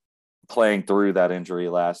know, playing through that injury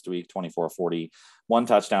last week, 24-40, 1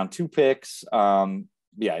 touchdown, 2 picks.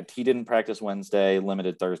 Yeah, he didn't practice Wednesday,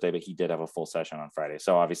 limited Thursday, but he did have a full session on Friday.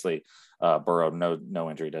 So obviously, Burrow, no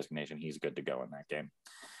injury designation. He's good to go in that game.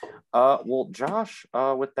 Well, Josh,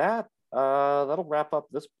 with that, that'll wrap up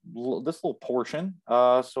this little portion.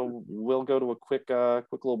 So we'll go to a quick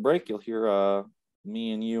little break. You'll hear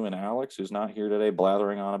me and you and Alex, who's not here today,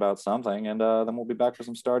 blathering on about something, and then we'll be back for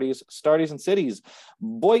some starties and cities.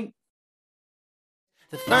 Boy.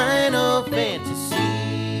 The Final Fantasy.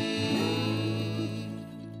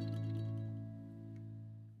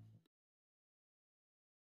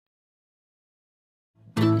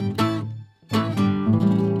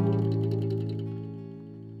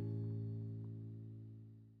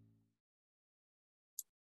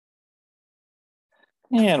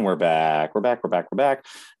 And we're back. We're back.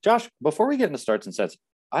 Josh, before we get into starts and sets,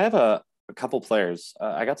 I have a couple players.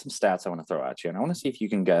 I got some stats I want to throw at you, and I want to see if you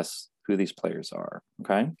can guess who these players are.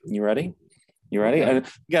 Okay, you ready? Okay. And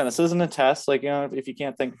again, this isn't a test. Like, if you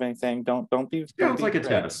can't think of anything, don't be. Sounds be like afraid.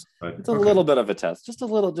 a test. But it's a little bit of a test, just a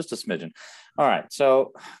smidgen. All right.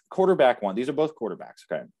 So, quarterback 1. These are both quarterbacks.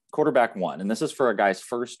 Okay, quarterback 1, and this is for a guy's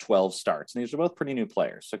first 12 starts, and these are both pretty new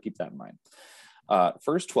players, so keep that in mind.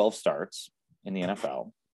 First 12 starts in the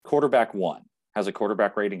NFL, quarterback 1 has a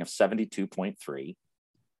quarterback rating of 72.3,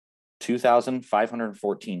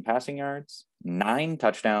 2,514 passing yards, 9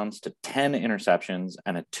 touchdowns to 10 interceptions,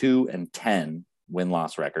 and a 2-10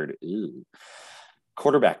 win-loss record. Ooh.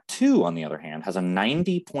 Quarterback 2, on the other hand, has a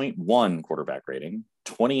 90.1 quarterback rating,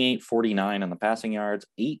 28.49 on the passing yards,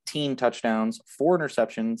 18 touchdowns, 4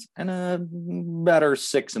 interceptions, and a better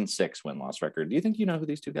 6-6 win-loss record. Do you think you know who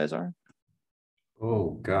these two guys are?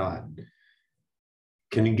 Oh, God.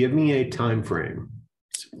 Can you give me a time frame?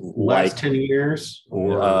 Last 10 years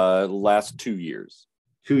or last 2 years?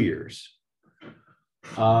 2 years.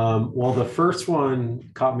 Well, the first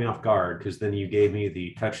one caught me off guard because then you gave me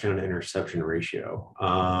the touchdown to interception ratio.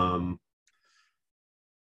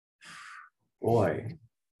 Boy.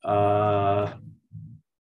 If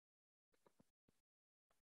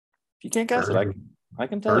you can't guess it, I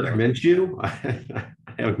can tell Gardner you. Minshew? I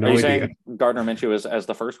have no Are you idea. saying Gardner Minshew as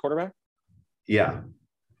the first quarterback? Yeah.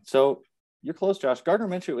 So you're close, Josh. Gardner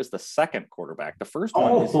Minshew is the second quarterback. The first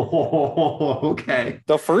one okay.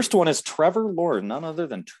 The first one is Trevor Lawrence, none other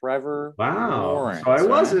than Trevor Lawrence. So I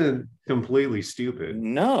wasn't completely stupid.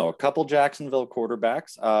 No, a couple Jacksonville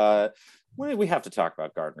quarterbacks. We have to talk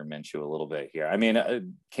about Gardner Minshew a little bit here. I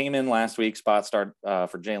mean, came in last week, spot start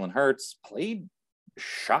for Jalen Hurts, played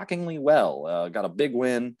shockingly well, got a big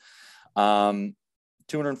win.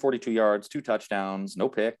 242 yards, 2 touchdowns, no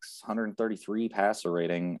picks, 133 passer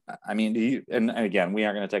rating. I mean, and again, we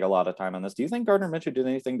aren't going to take a lot of time on this. Do you think Gardner Minshew did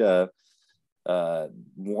anything to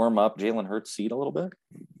warm up Jalen Hurts' seat a little bit?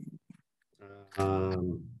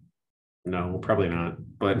 No, probably not.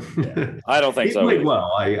 But I don't think he so. Played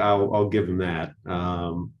well. I'll give him that.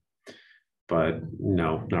 But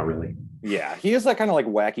no, not really. Yeah, he is that kind of like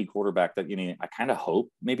wacky quarterback that I kind of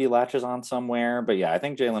hope maybe latches on somewhere. But yeah, I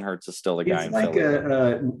think Jalen Hurts is still the guy. He's like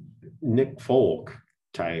a Nick Folk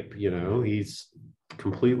type. He's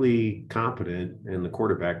completely competent in the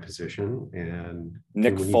quarterback position. And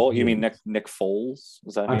Nick Folk, you mean Nick Foles?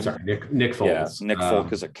 Was that? I'm sorry, Nick Foles. Yeah, Nick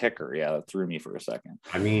Folk is a kicker. Yeah, that threw me for a second.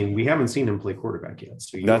 I mean, we haven't seen him play quarterback yet.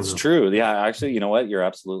 So that's true. Yeah, actually, you know what? You're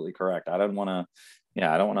absolutely correct. I don't want to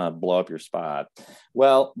blow up your spot.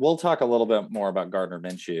 Well, we'll talk a little bit more about Gardner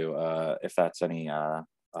Minshew if that's any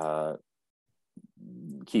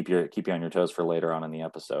keep you on your toes for later on in the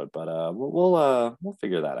episode. But we'll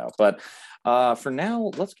figure that out. But for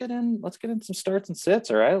now, let's get in some starts and sits.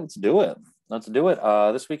 All right, let's do it.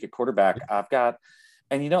 This week at quarterback, I've got,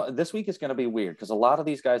 and this week is going to be weird because a lot of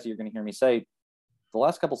these guys that you're going to hear me say the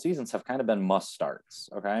last couple seasons have kind of been must starts.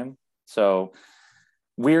 Okay, so.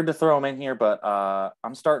 Weird to throw him in here, but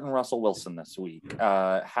I'm starting Russell Wilson this week.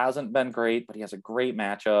 Hasn't been great, but he has a great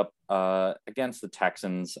matchup against the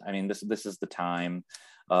Texans. I mean, this is the time.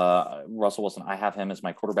 Russell Wilson, I have him as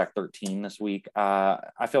my quarterback 13 this week.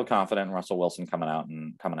 I feel confident in Russell Wilson coming out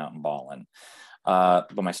and balling.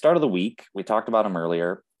 But my start of the week, we talked about him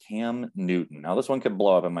earlier, Cam Newton. Now, this one could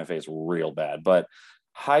blow up in my face real bad, but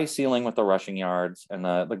high ceiling with the rushing yards and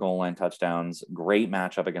the goal line touchdowns. Great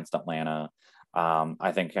matchup against Atlanta.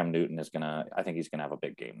 I think Cam Newton he's gonna have a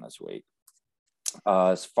big game this week.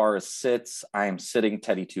 As far as sits, I am sitting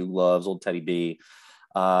Teddy Two Gloves, old Teddy B.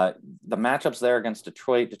 The matchups there against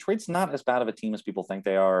Detroit. Detroit's not as bad of a team as people think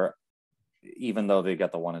they are, even though they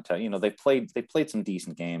got the 1-10. You know, they played some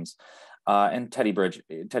decent games. And Teddy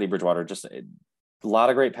Bridgewater, just a lot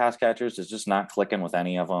of great pass catchers, is just not clicking with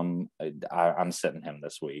any of them. I'm sitting him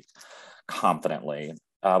this week confidently.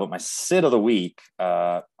 But my sit of the week,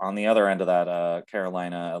 on the other end of that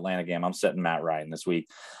Carolina-Atlanta game, I'm sitting Matt Ryan this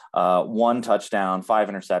week. 1 touchdown, 5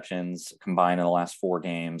 interceptions combined in the last 4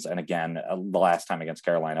 games. And again, the last time against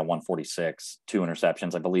Carolina, 146, 2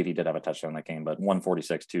 interceptions. I believe he did have a touchdown in that game, but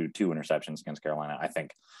 146 to 2 interceptions against Carolina. I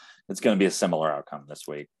think it's going to be a similar outcome this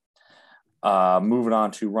week. Moving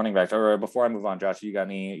on to running backs. Or before I move on, Josh, you got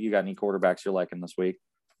any quarterbacks you're liking this week?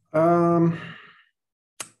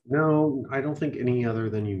 No, I don't think any other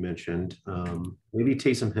than you mentioned. Maybe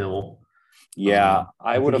Taysom Hill. Yeah,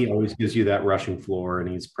 I would have. He always gives you that rushing floor, and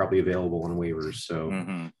he's probably available on waivers. So,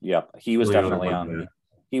 Yep, he was definitely on.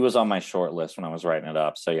 He was on my short list when I was writing it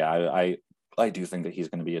up. So yeah, I do think that he's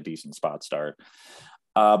going to be a decent spot start.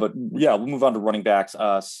 But yeah, we'll move on to running backs.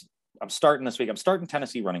 I'm starting this week. I'm starting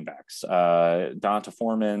Tennessee running backs. Donta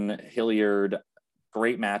Foreman, Hilliard.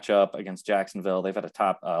 Great matchup against Jacksonville. They've had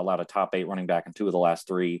allowed a top 8 running back in 2 of the last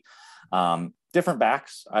 3. Different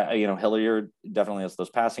backs. Hilliard definitely has those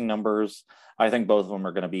passing numbers. I think both of them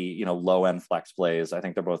are going to be, low end flex plays. I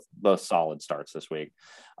think they're both solid starts this week.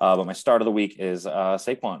 But my start of the week is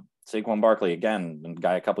Saquon Barkley. Again, a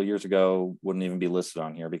guy a couple of years ago wouldn't even be listed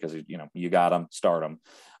on here because you got him, start him.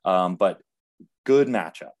 But good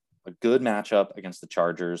matchup. A good matchup against the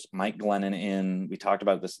Chargers. Mike Glennon in. We talked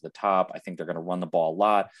about this at the top. I think they're going to run the ball a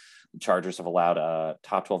lot. The Chargers have allowed a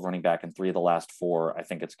top 12 running back in 3 of the last 4. I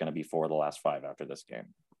think it's going to be 4 of the last 5 after this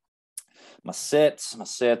game. My sits,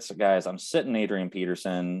 guys. I'm sitting Adrian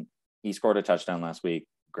Peterson. He scored a touchdown last week.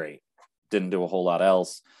 Great. Didn't do a whole lot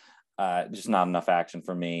else. Just not enough action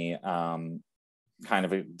for me. Kind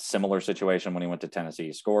of a similar situation when he went to Tennessee.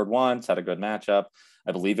 He scored once, had a good matchup.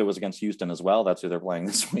 I believe it was against Houston as well. That's who they're playing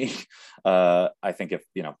this week. I think if,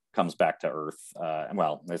 comes back to earth,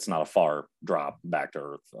 well, it's not a far drop back to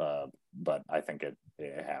earth, but I think it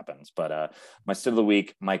happens. But my sit of the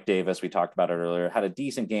week, Mike Davis, we talked about it earlier, had a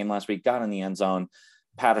decent game last week, got in the end zone.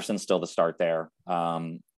 Patterson's still the start there.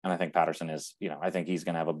 And I think Patterson is, I think he's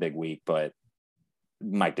going to have a big week, but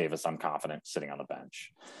Mike Davis, I'm confident sitting on the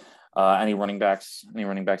bench. Any running backs you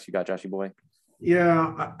got, Joshy boy?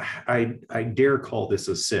 Yeah, I dare call this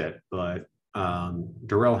a sit, but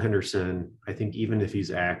Darrell Henderson, I think even if he's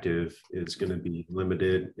active, it's going to be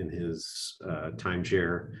limited in his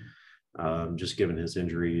timeshare, just given his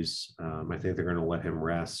injuries. I think they're going to let him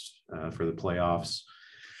rest for the playoffs.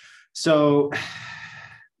 So,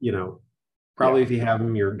 probably if you have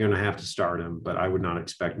him, you're going to have to start him, but I would not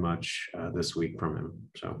expect much this week from him.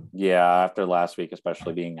 So yeah, after last week,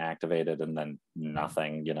 especially being activated and then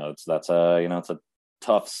nothing, it's a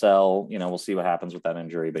tough sell. We'll see what happens with that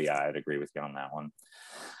injury, but yeah, I'd agree with you on that one.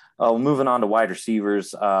 Moving on to wide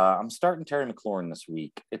receivers, I'm starting Terry McLaurin this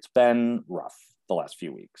week. It's been rough the last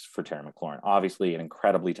few weeks for Terry McLaurin. Obviously, an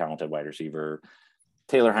incredibly talented wide receiver.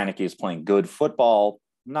 Taylor Heineke is playing good football.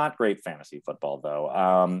 Not great fantasy football,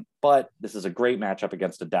 though. But this is a great matchup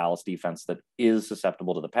against a Dallas defense that is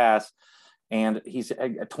susceptible to the pass. And he's a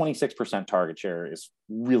 26% target share is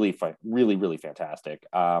really fantastic.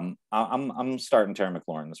 I'm starting Terry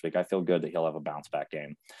McLaurin this week. I feel good that he'll have a bounce back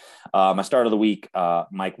game. My start of the week,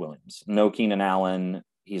 Mike Williams. No Keenan Allen.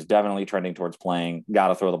 He's definitely trending towards playing. Got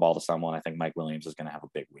to throw the ball to someone. I think Mike Williams is going to have a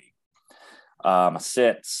big week. My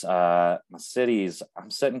cities.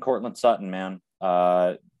 I'm sitting Cortland Sutton, man.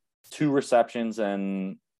 2 receptions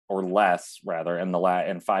or less rather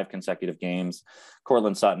in 5 consecutive games.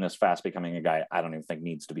 Cortland Sutton is fast becoming a guy I don't even think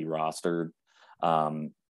needs to be rostered.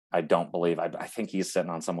 I don't believe I think he's sitting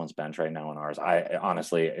on someone's bench right now in ours. I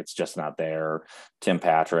honestly, it's just not there. Tim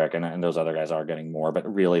Patrick and those other guys are getting more,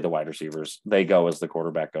 but really the wide receivers, they go as the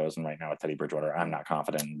quarterback goes. And right now with Teddy Bridgewater, I'm not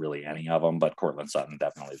confident in really any of them, but Cortland Sutton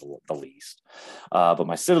definitely the least. But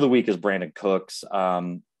my sit of the week is Brandon Cooks.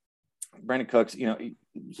 Brandon Cooks,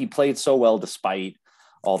 he played so well despite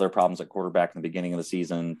all their problems at quarterback in the beginning of the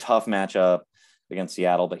season. Tough matchup against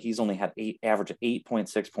Seattle, but he's only had average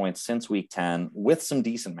 8.6 points since week 10 with some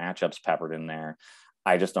decent matchups peppered in there.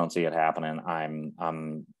 I just don't see it happening.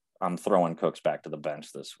 I'm throwing Cooks back to the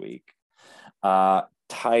bench this week.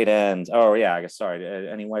 Tight ends. Oh yeah, I guess. Sorry.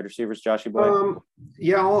 Any wide receivers, Joshy boy?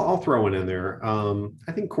 Yeah, I'll throw one in there.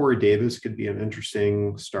 I think Corey Davis could be an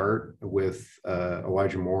interesting start with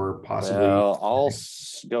Elijah Moore possibly. Well, I'll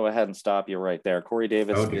go ahead and stop you right there. Corey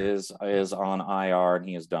Davis is on IR and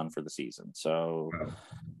he is done for the season. So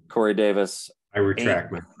Corey Davis. I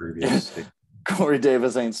retract my previous. Corey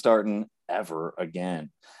Davis ain't starting ever again.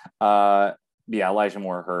 Yeah, Elijah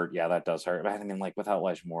Moore hurt. Yeah, that does hurt. I mean, like without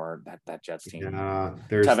Elijah Moore, that Jets team. Yeah,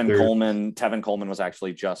 Tevin Coleman was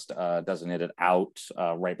actually just designated out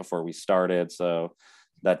right before we started. So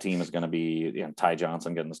that team is going to be, Ty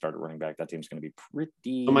Johnson getting the start at running back. That team's going to be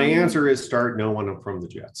pretty. So my answer is start no one from the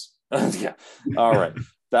Jets. Yeah. All right.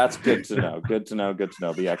 That's good to know. Good to know.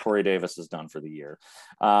 But yeah, Corey Davis is done for the year.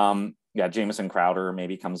 Yeah, Jamison Crowder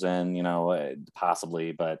maybe comes in,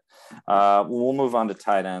 possibly, but we'll move on to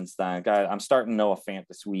tight ends then. I'm starting Noah Fant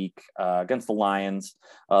this week against the Lions.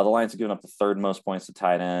 The Lions have given up the third most points to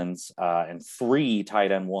tight ends and 3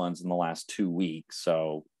 tight end ones in the last 2 weeks.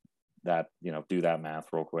 So that, do that math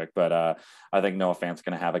real quick. But I think Noah Fant's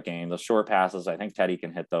going to have a game. The short passes, I think Teddy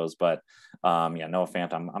can hit those. But Noah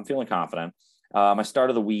Fant, I'm feeling confident. My start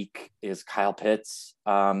of the week is Kyle Pitts.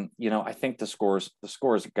 I think the scores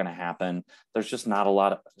are going to happen. There's just not a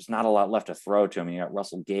lot left to throw to him. You got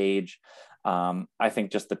Russell Gage. I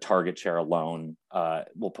think just the target share alone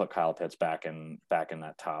will put Kyle Pitts back in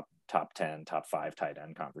that top 10, top 5 tight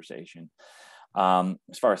end conversation.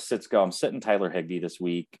 As far as sits go, I'm sitting Tyler Higbee this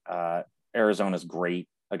week. Arizona's great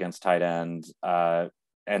against tight ends. And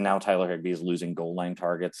now Tyler Higbee is losing goal line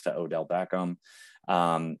targets to Odell Beckham.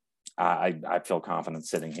 I feel confident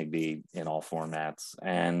sitting Higbee in all formats.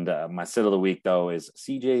 And my sit of the week, though, is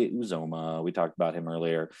CJ Uzoma. We talked about him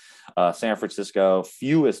earlier. San Francisco,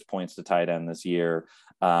 fewest points to tight end this year.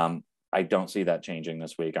 I don't see that changing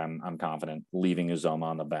this week. I'm confident leaving Uzoma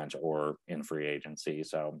on the bench or in free agency.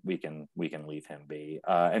 So we can leave him be.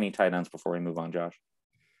 Any tight ends before we move on, Josh?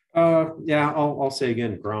 Yeah, I'll say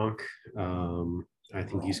again, Gronk. I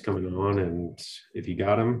think he's coming on, and if you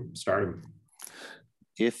got him, start him.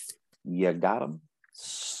 If you got him,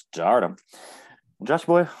 start him. Josh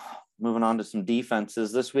boy, moving on to some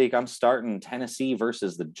defenses. This week, I'm starting Tennessee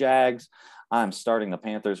versus the Jags. I'm starting the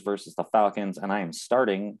Panthers versus the Falcons, and I am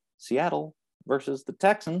starting Seattle versus the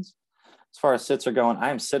Texans. As far as sits are going,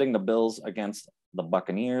 I'm sitting the Bills against the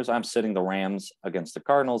Buccaneers. I'm sitting the Rams against the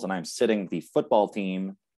Cardinals, and I'm sitting the football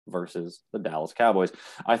team versus the Dallas Cowboys.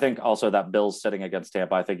 I think also that Bills sitting against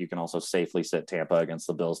Tampa, I think you can also safely sit Tampa against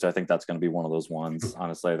the Bills too. I think that's going to be one of those ones.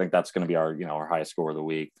 Honestly, I think that's going to be our high score of the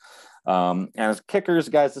week. And as kickers,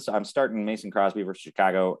 guys, I'm starting Mason Crosby versus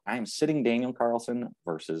Chicago. I'm sitting Daniel Carlson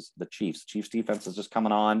versus the Chiefs. Chiefs defense is just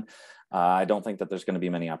coming on. I don't think that there's going to be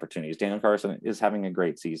many opportunities. Daniel Carlson is having a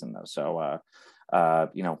great season though. So,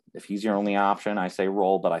 if he's your only option, I say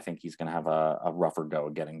roll, but I think he's going to have a rougher go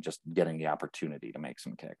getting the opportunity to make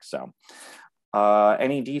some kicks. So,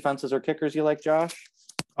 any defenses or kickers you like, Josh?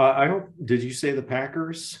 Did you say the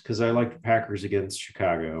Packers? Because I like the Packers against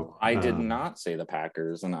Chicago. I did not say the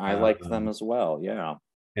Packers, and I liked them as well. Yeah.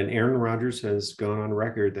 And Aaron Rodgers has gone on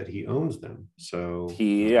record that he owns them. So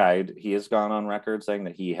he has gone on record saying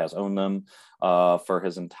that he has owned them for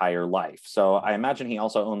his entire life. So I imagine he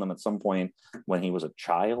also owned them at some point when he was a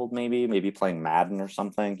child, maybe playing Madden or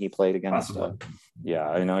something. He played against. Yeah,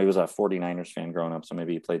 I know he was a 49ers fan growing up, so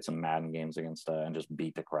maybe he played some Madden games against and just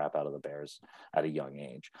beat the crap out of the Bears at a young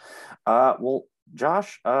age. Well,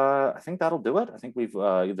 Josh, I think that'll do it. I think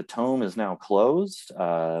the tome is now closed.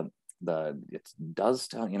 It does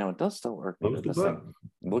still work. This thing,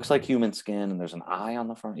 it looks like human skin, and there's an eye on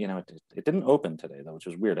the front. It didn't open today though, which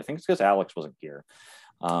is weird. I think it's because Alex wasn't here.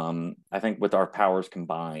 I think with our powers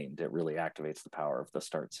combined, it really activates the power of the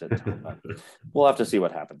start sit time. But we'll have to see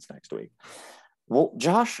what happens next week. Well,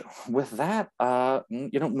 Josh, with that,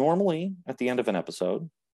 normally at the end of an episode,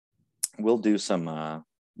 we'll do some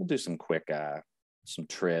quick some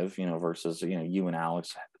triv, versus you and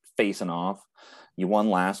Alex facing off. You won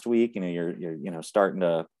last week, you're starting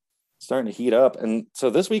to heat up. And so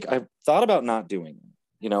this week I thought about not doing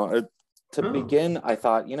it. To begin, I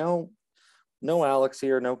thought, no Alex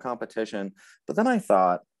here, no competition. But then I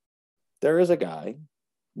thought there is a guy,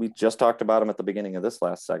 we just talked about him at the beginning of this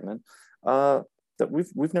last segment, that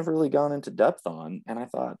we've never really gone into depth on. And I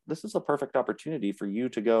thought this is a perfect opportunity for you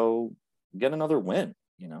to go get another win,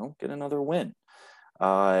 and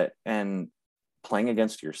playing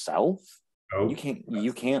against yourself. Oh. You can't lose.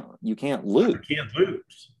 You can't lose.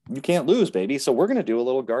 You can't lose, baby. So we're gonna do a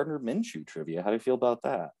little Gardner Minshew trivia. How do you feel about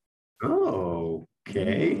that? Oh,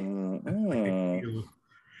 okay.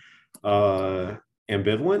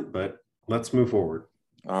 Ambivalent, but let's move forward.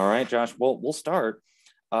 All right, Josh. Well, we'll start.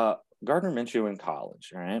 Gardner Minshew in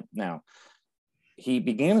college. All right. Now, he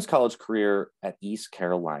began his college career at East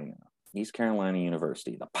Carolina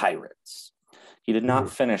University, the Pirates. He did not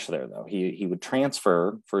finish there, though. He would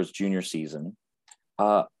transfer for his junior season.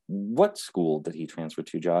 What school did he transfer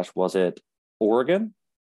to, Josh? Was it Oregon,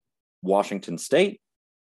 Washington State,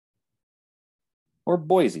 or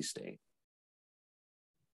Boise State?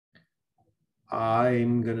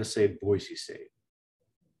 I'm going to say Boise State.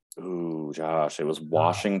 Ooh, Josh, it was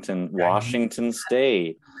Washington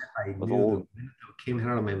State. I knew the wind came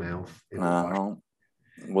out of my mouth.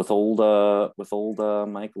 With old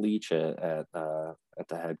Mike Leach at the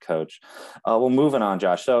head coach. Well, moving on,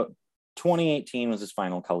 Josh. So 2018 was his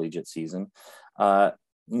final collegiate season.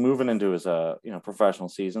 Moving into his professional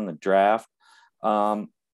season, the draft.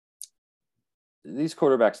 These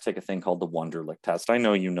quarterbacks take a thing called the Wonderlic test. I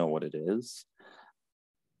know you know what it is.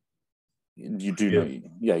 You do know,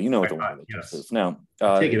 you know what the Wonderlic test is. Now,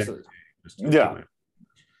 take it.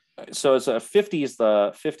 So it's a 50 is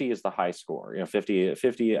the high score.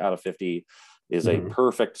 50 out of 50 is a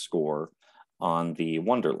perfect score on the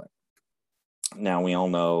Wonderlic. Now we all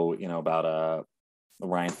know, about the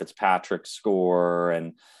Ryan Fitzpatrick score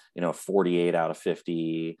and 48 out of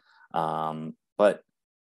 50. But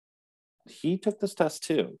he took this test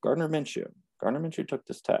too. Gardner Minshew took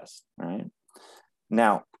this test. All right.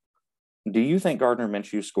 Now, do you think Gardner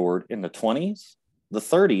Minshew scored in the 20s, the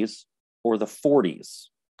 30s, or the 40s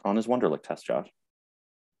on his Wonderlic test, Josh?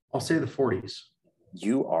 I'll say the 40s.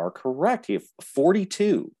 You are correct. He had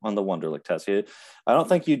 42 on the Wonderlic test. I don't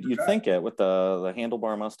think you'd think it with the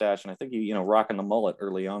handlebar mustache, and I think rocking the mullet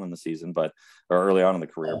early on in the season, or early on in the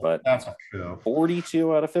career. But that's not true.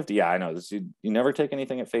 42 out of 50. Yeah, I know this. You never take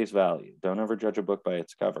anything at face value. Don't ever judge a book by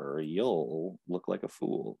its cover, or you'll look like a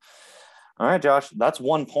fool. All right, Josh, that's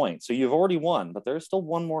 1 point. So you've already won, but there's still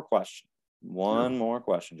one more question. More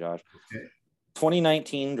question, Josh. Okay.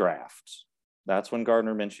 2019 draft. That's when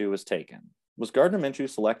Gardner Minshew was taken. Was Gardner Minshew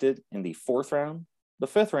selected in the 4th round, the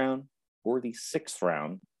 5th round, or the 6th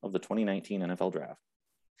round of the 2019 NFL draft?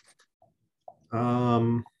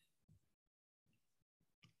 I'll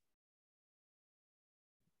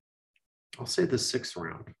say the 6th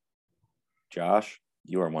round. Josh,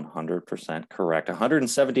 you are 100% correct.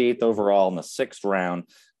 178th overall in the 6th round,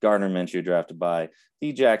 Gardner Minshew drafted by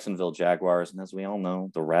the Jacksonville Jaguars. And as we all know,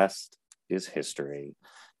 the rest is history.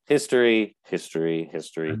 History.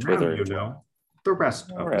 The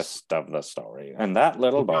rest of the story. And that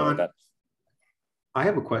little boy. I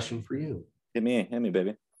have a question for you. Hit me,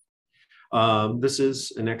 baby. This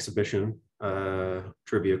is an exhibition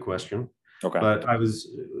trivia question. Okay. But I was,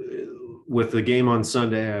 with the game on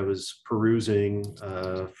Sunday, I was perusing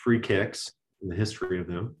free kicks and the history of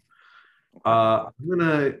them. I'm going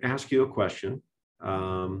to ask you a question.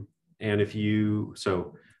 I'm going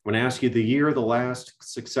to ask you the year the last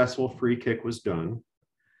successful free kick was done.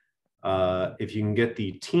 If you can get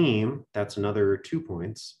the team, that's another 2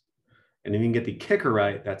 points. And if you can get the kicker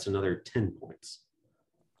right, that's another 10 points.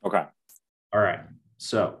 Okay. All right.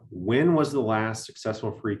 So when was the last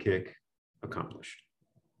successful free kick accomplished?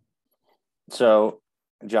 So,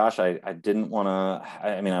 Josh, I didn't want to,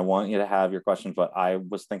 I want you to have your questions, but I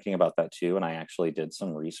was thinking about that too. And I actually did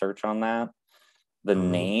some research on that. The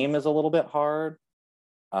name is a little bit hard.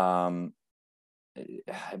 I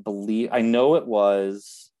know it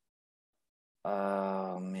was,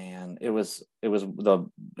 it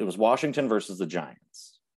was Washington versus the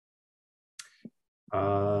Giants.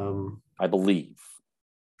 I believe.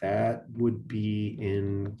 That would be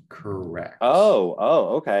incorrect.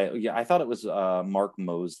 Oh, okay. Yeah, I thought it was Mark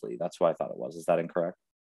Mosley. That's what I thought it was. Is that incorrect?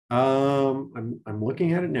 I'm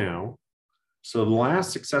looking at it now. So the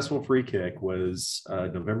last successful free kick was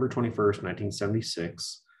November 21st,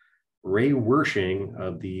 1976. Ray Wersching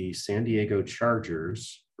of the San Diego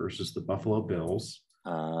Chargers versus the Buffalo Bills.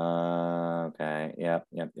 Okay. Yep.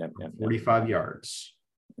 45 yards.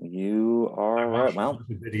 You are right. Well,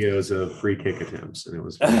 videos of free kick attempts, and it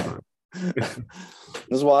was very fun.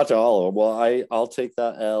 Just watch all of them. Well, I'll take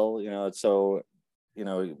that L.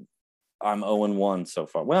 I'm 0-1 so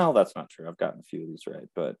far. Well, that's not true. I've gotten a few of these right,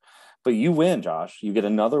 but you win, Josh. You get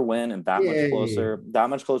another win, and that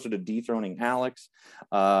much closer to dethroning Alex.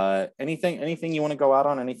 Anything you want to go out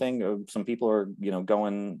on? Anything? Some people are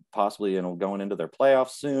going into their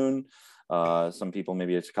playoffs soon. Some people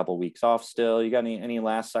maybe it's a couple weeks off still. You got any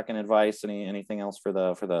last second advice? Anything else for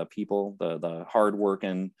the people, the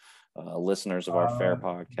hardworking listeners of our fair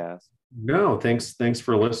podcast? No, thanks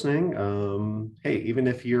for listening. Hey, even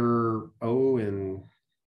if you're 0-11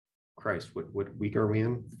 Christ, what week are we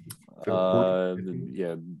in?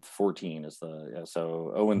 14 is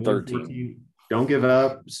so 0-13. Don't give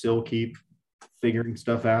up. Still keep figuring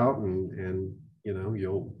stuff out, and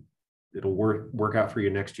it'll work out for you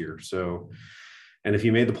next year. So, and if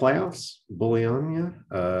you made the playoffs, bully on you.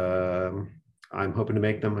 I'm hoping to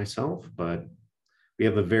make them myself, but we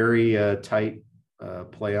have a very tight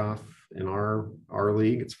playoff in our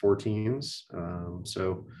league. It's 4 teams,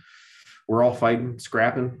 so we're all fighting,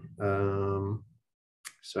 scrapping.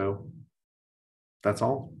 So that's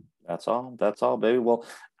all. That's all, baby. Well,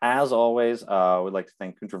 as always, we'd like to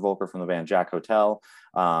thank Kunter Volker from the band Jack Hotel.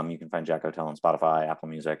 You can find Jack Hotel on Spotify, Apple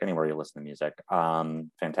Music, anywhere you listen to music.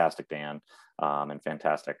 Fantastic band, and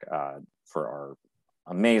fantastic for our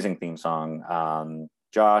amazing theme song.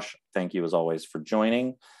 Josh, thank you as always for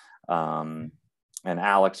joining. And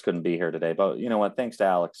Alex couldn't be here today, but you know what? Thanks to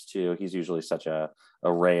Alex too. He's usually such a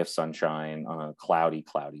ray of sunshine on a cloudy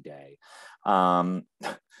day.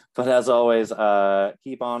 But as always,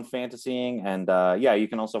 keep on fantasying. And you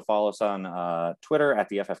can also follow us on Twitter at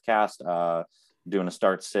the FFcast, doing a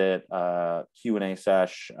start sit Q&A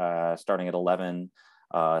sesh starting at 11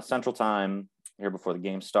 Central Time here before the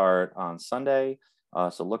games start on Sunday.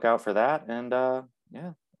 So look out for that. And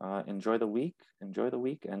enjoy the week. And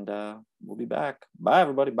we'll be back. Bye,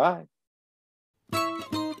 everybody. Bye.